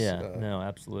compliments. Yeah, no,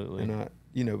 absolutely. And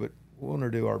but we want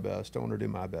to do our best. I want to do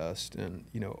my best, and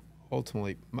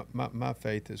ultimately, my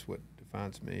faith is what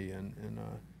defines me. And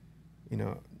you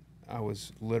know, I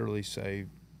was literally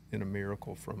saved in a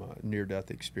miracle from a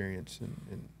near-death experience.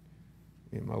 And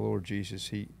you know, my Lord Jesus,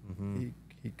 he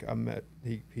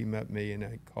met me, and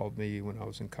he called me when I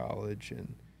was in college,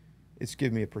 and it's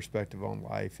given me a perspective on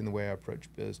life and the way I approach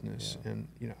business. Yeah. And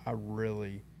you know, I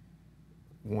really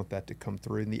want that to come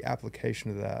through, and the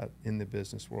application of that in the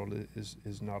business world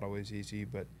is not always easy.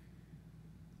 But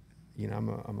you know,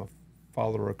 I'm a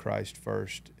follower of Christ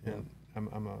first, and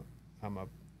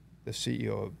the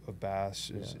CEO of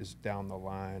Bass is down the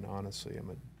line. Honestly,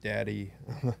 I'm a daddy.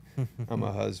 I'm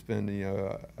a husband. You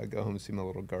know, I go home and see my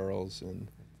little girls,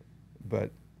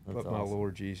 but That's my awesome.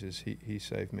 Lord Jesus, he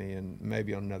saved me. And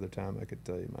maybe on another time I could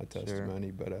tell you my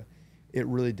testimony, but it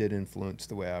really did influence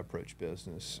the way I approach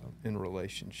business and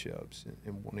relationships,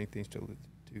 and wanting things to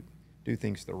do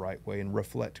things the right way and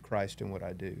reflect Christ in what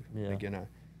I do. Yeah. And again,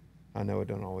 I know I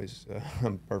don't always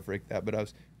I'm perfect at,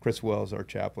 but Chris Wells, our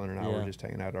chaplain, and I were just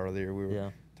hanging out earlier. We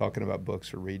were talking about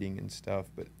books or reading and stuff,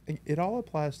 but it all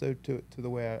applies though to the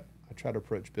way I try to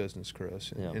approach business,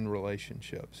 Chris, in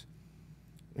relationships.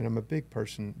 And I'm a big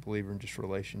believer in just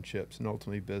relationships, and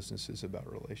ultimately business is about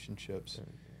relationships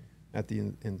at the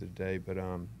end of the day. But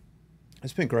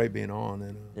it's been great being on,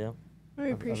 and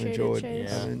We appreciate I've it,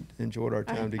 Chase. I've enjoyed our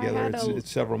time together.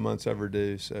 It's several months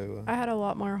overdue. So I had a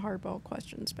lot more hardball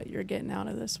questions, but you're getting out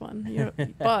of this one.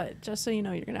 But just so you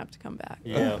know, you're gonna have to come back.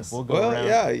 Yeah, we'll go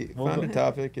around. Find a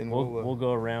topic, and we'll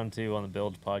go around too on the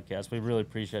Bilge podcast. We really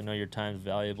appreciate. I know your time's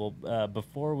valuable.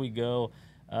 Before we go,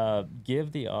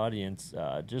 give the audience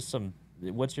just some.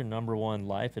 What's your number one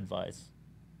life advice?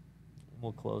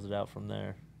 We'll close it out from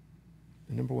there.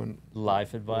 Number one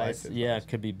life advice. Yeah, it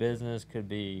could be business, could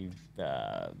be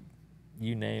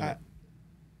you name it.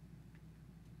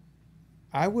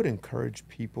 I would encourage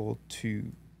people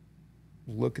to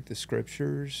look at the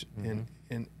scriptures and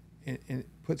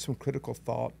put some critical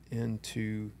thought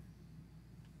into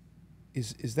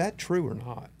is that true or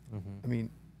not? I mean,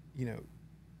 you know,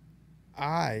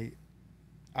 I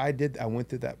went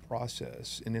through that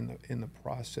process, and in the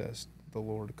process the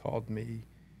Lord called me,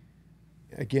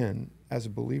 again, as a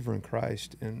believer in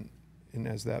Christ, and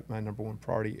as that my number one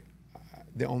priority.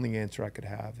 The only answer I could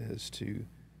have is to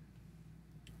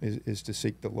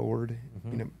seek the Lord.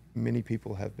 You know, many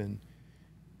people have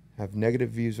negative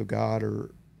views of God,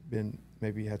 or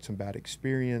maybe had some bad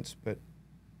experience, but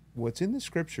what's in the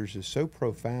scriptures is so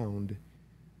profound.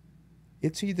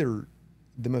 It's either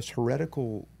the most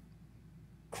heretical,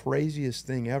 craziest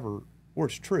thing ever, or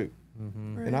it's true.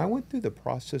 Right. And I went through the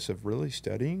process of really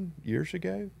studying years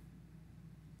ago,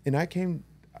 and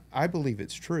I believe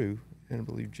it's true, and I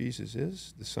believe Jesus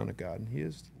is the Son of God, and he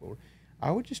is the Lord.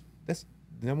 That's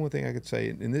the number one thing I could say,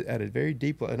 at a very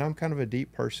deep level, and I'm kind of a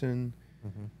deep person.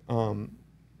 And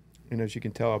as you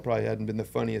can tell, I probably hadn't been the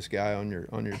funniest guy on your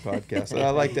podcast. I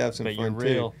like to have some fun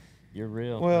too. You're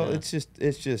real. Well, it's just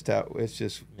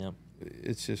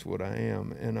what I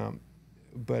am, and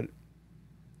but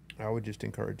I would just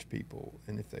encourage people,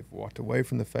 and if they've walked away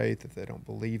from the faith, if they don't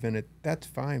believe in it, that's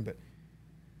fine. But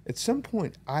at some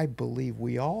point, I believe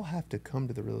we all have to come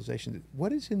to the realization that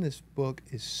what is in this book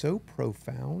is so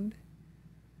profound.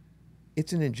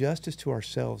 It's an injustice to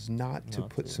ourselves not to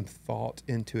put some thought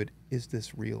into it. Is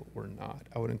this real or not?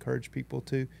 I would encourage people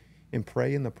to, and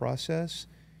pray in the process.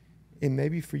 And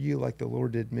maybe for you, like the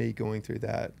Lord did me going through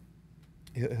that,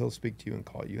 he'll speak to you and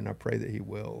call you. And I pray that he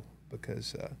will,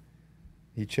 because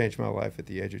he changed my life at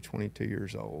the age of 22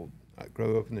 years old. I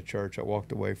grew up in the church. I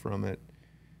walked away from it,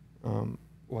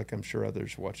 like I'm sure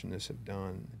others watching this have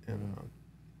done.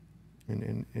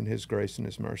 And in his grace and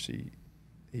his mercy,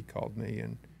 he called me,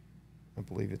 and I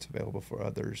believe it's available for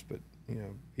others. But, you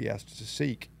know, he asked us to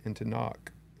seek and to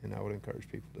knock, and I would encourage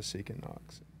people to seek and knock.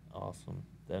 So. Awesome.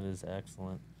 That is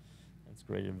excellent. That's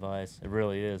great advice. It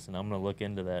really is, and I'm going to look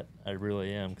into that. I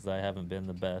really am, because I haven't been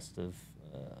the best of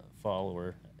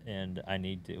follower, and I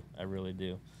need to. I really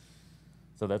do.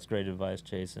 So that's great advice,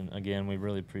 Chase. And again, we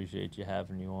really appreciate you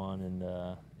having you on,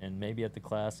 and maybe at the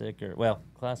Classic,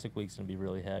 Classic Week's gonna be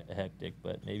really hectic,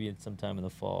 but maybe at some time in the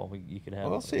fall you could have.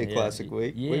 Well, I'll see a Classic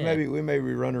Week. Yeah. We may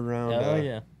be running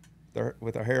around.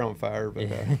 With our hair on fire,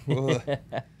 but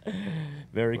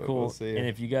very cool. We'll see. And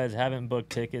if you guys haven't booked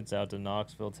tickets out to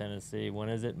Knoxville, Tennessee, when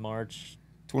is it? March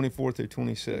 24th through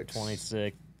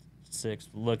 26th. 26th.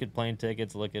 Look at plane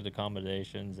tickets, look at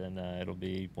accommodations, and it'll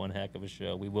be one heck of a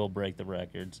show. We will break the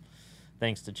records,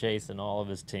 thanks to Chase and all of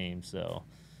his team. So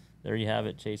there you have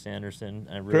it, Chase Anderson.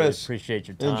 I really Chris, appreciate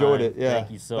your time. enjoyed it. Yeah.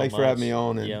 Thank you so much. Thanks for having me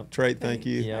on. And Yep. Trey, thank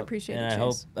you. Yep. I appreciate and it,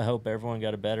 Chase. I hope everyone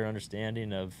got a better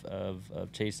understanding of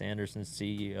Chase Anderson,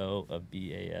 CEO of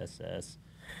BASS.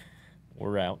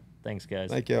 We're out. Thanks, guys.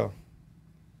 Thank y'all.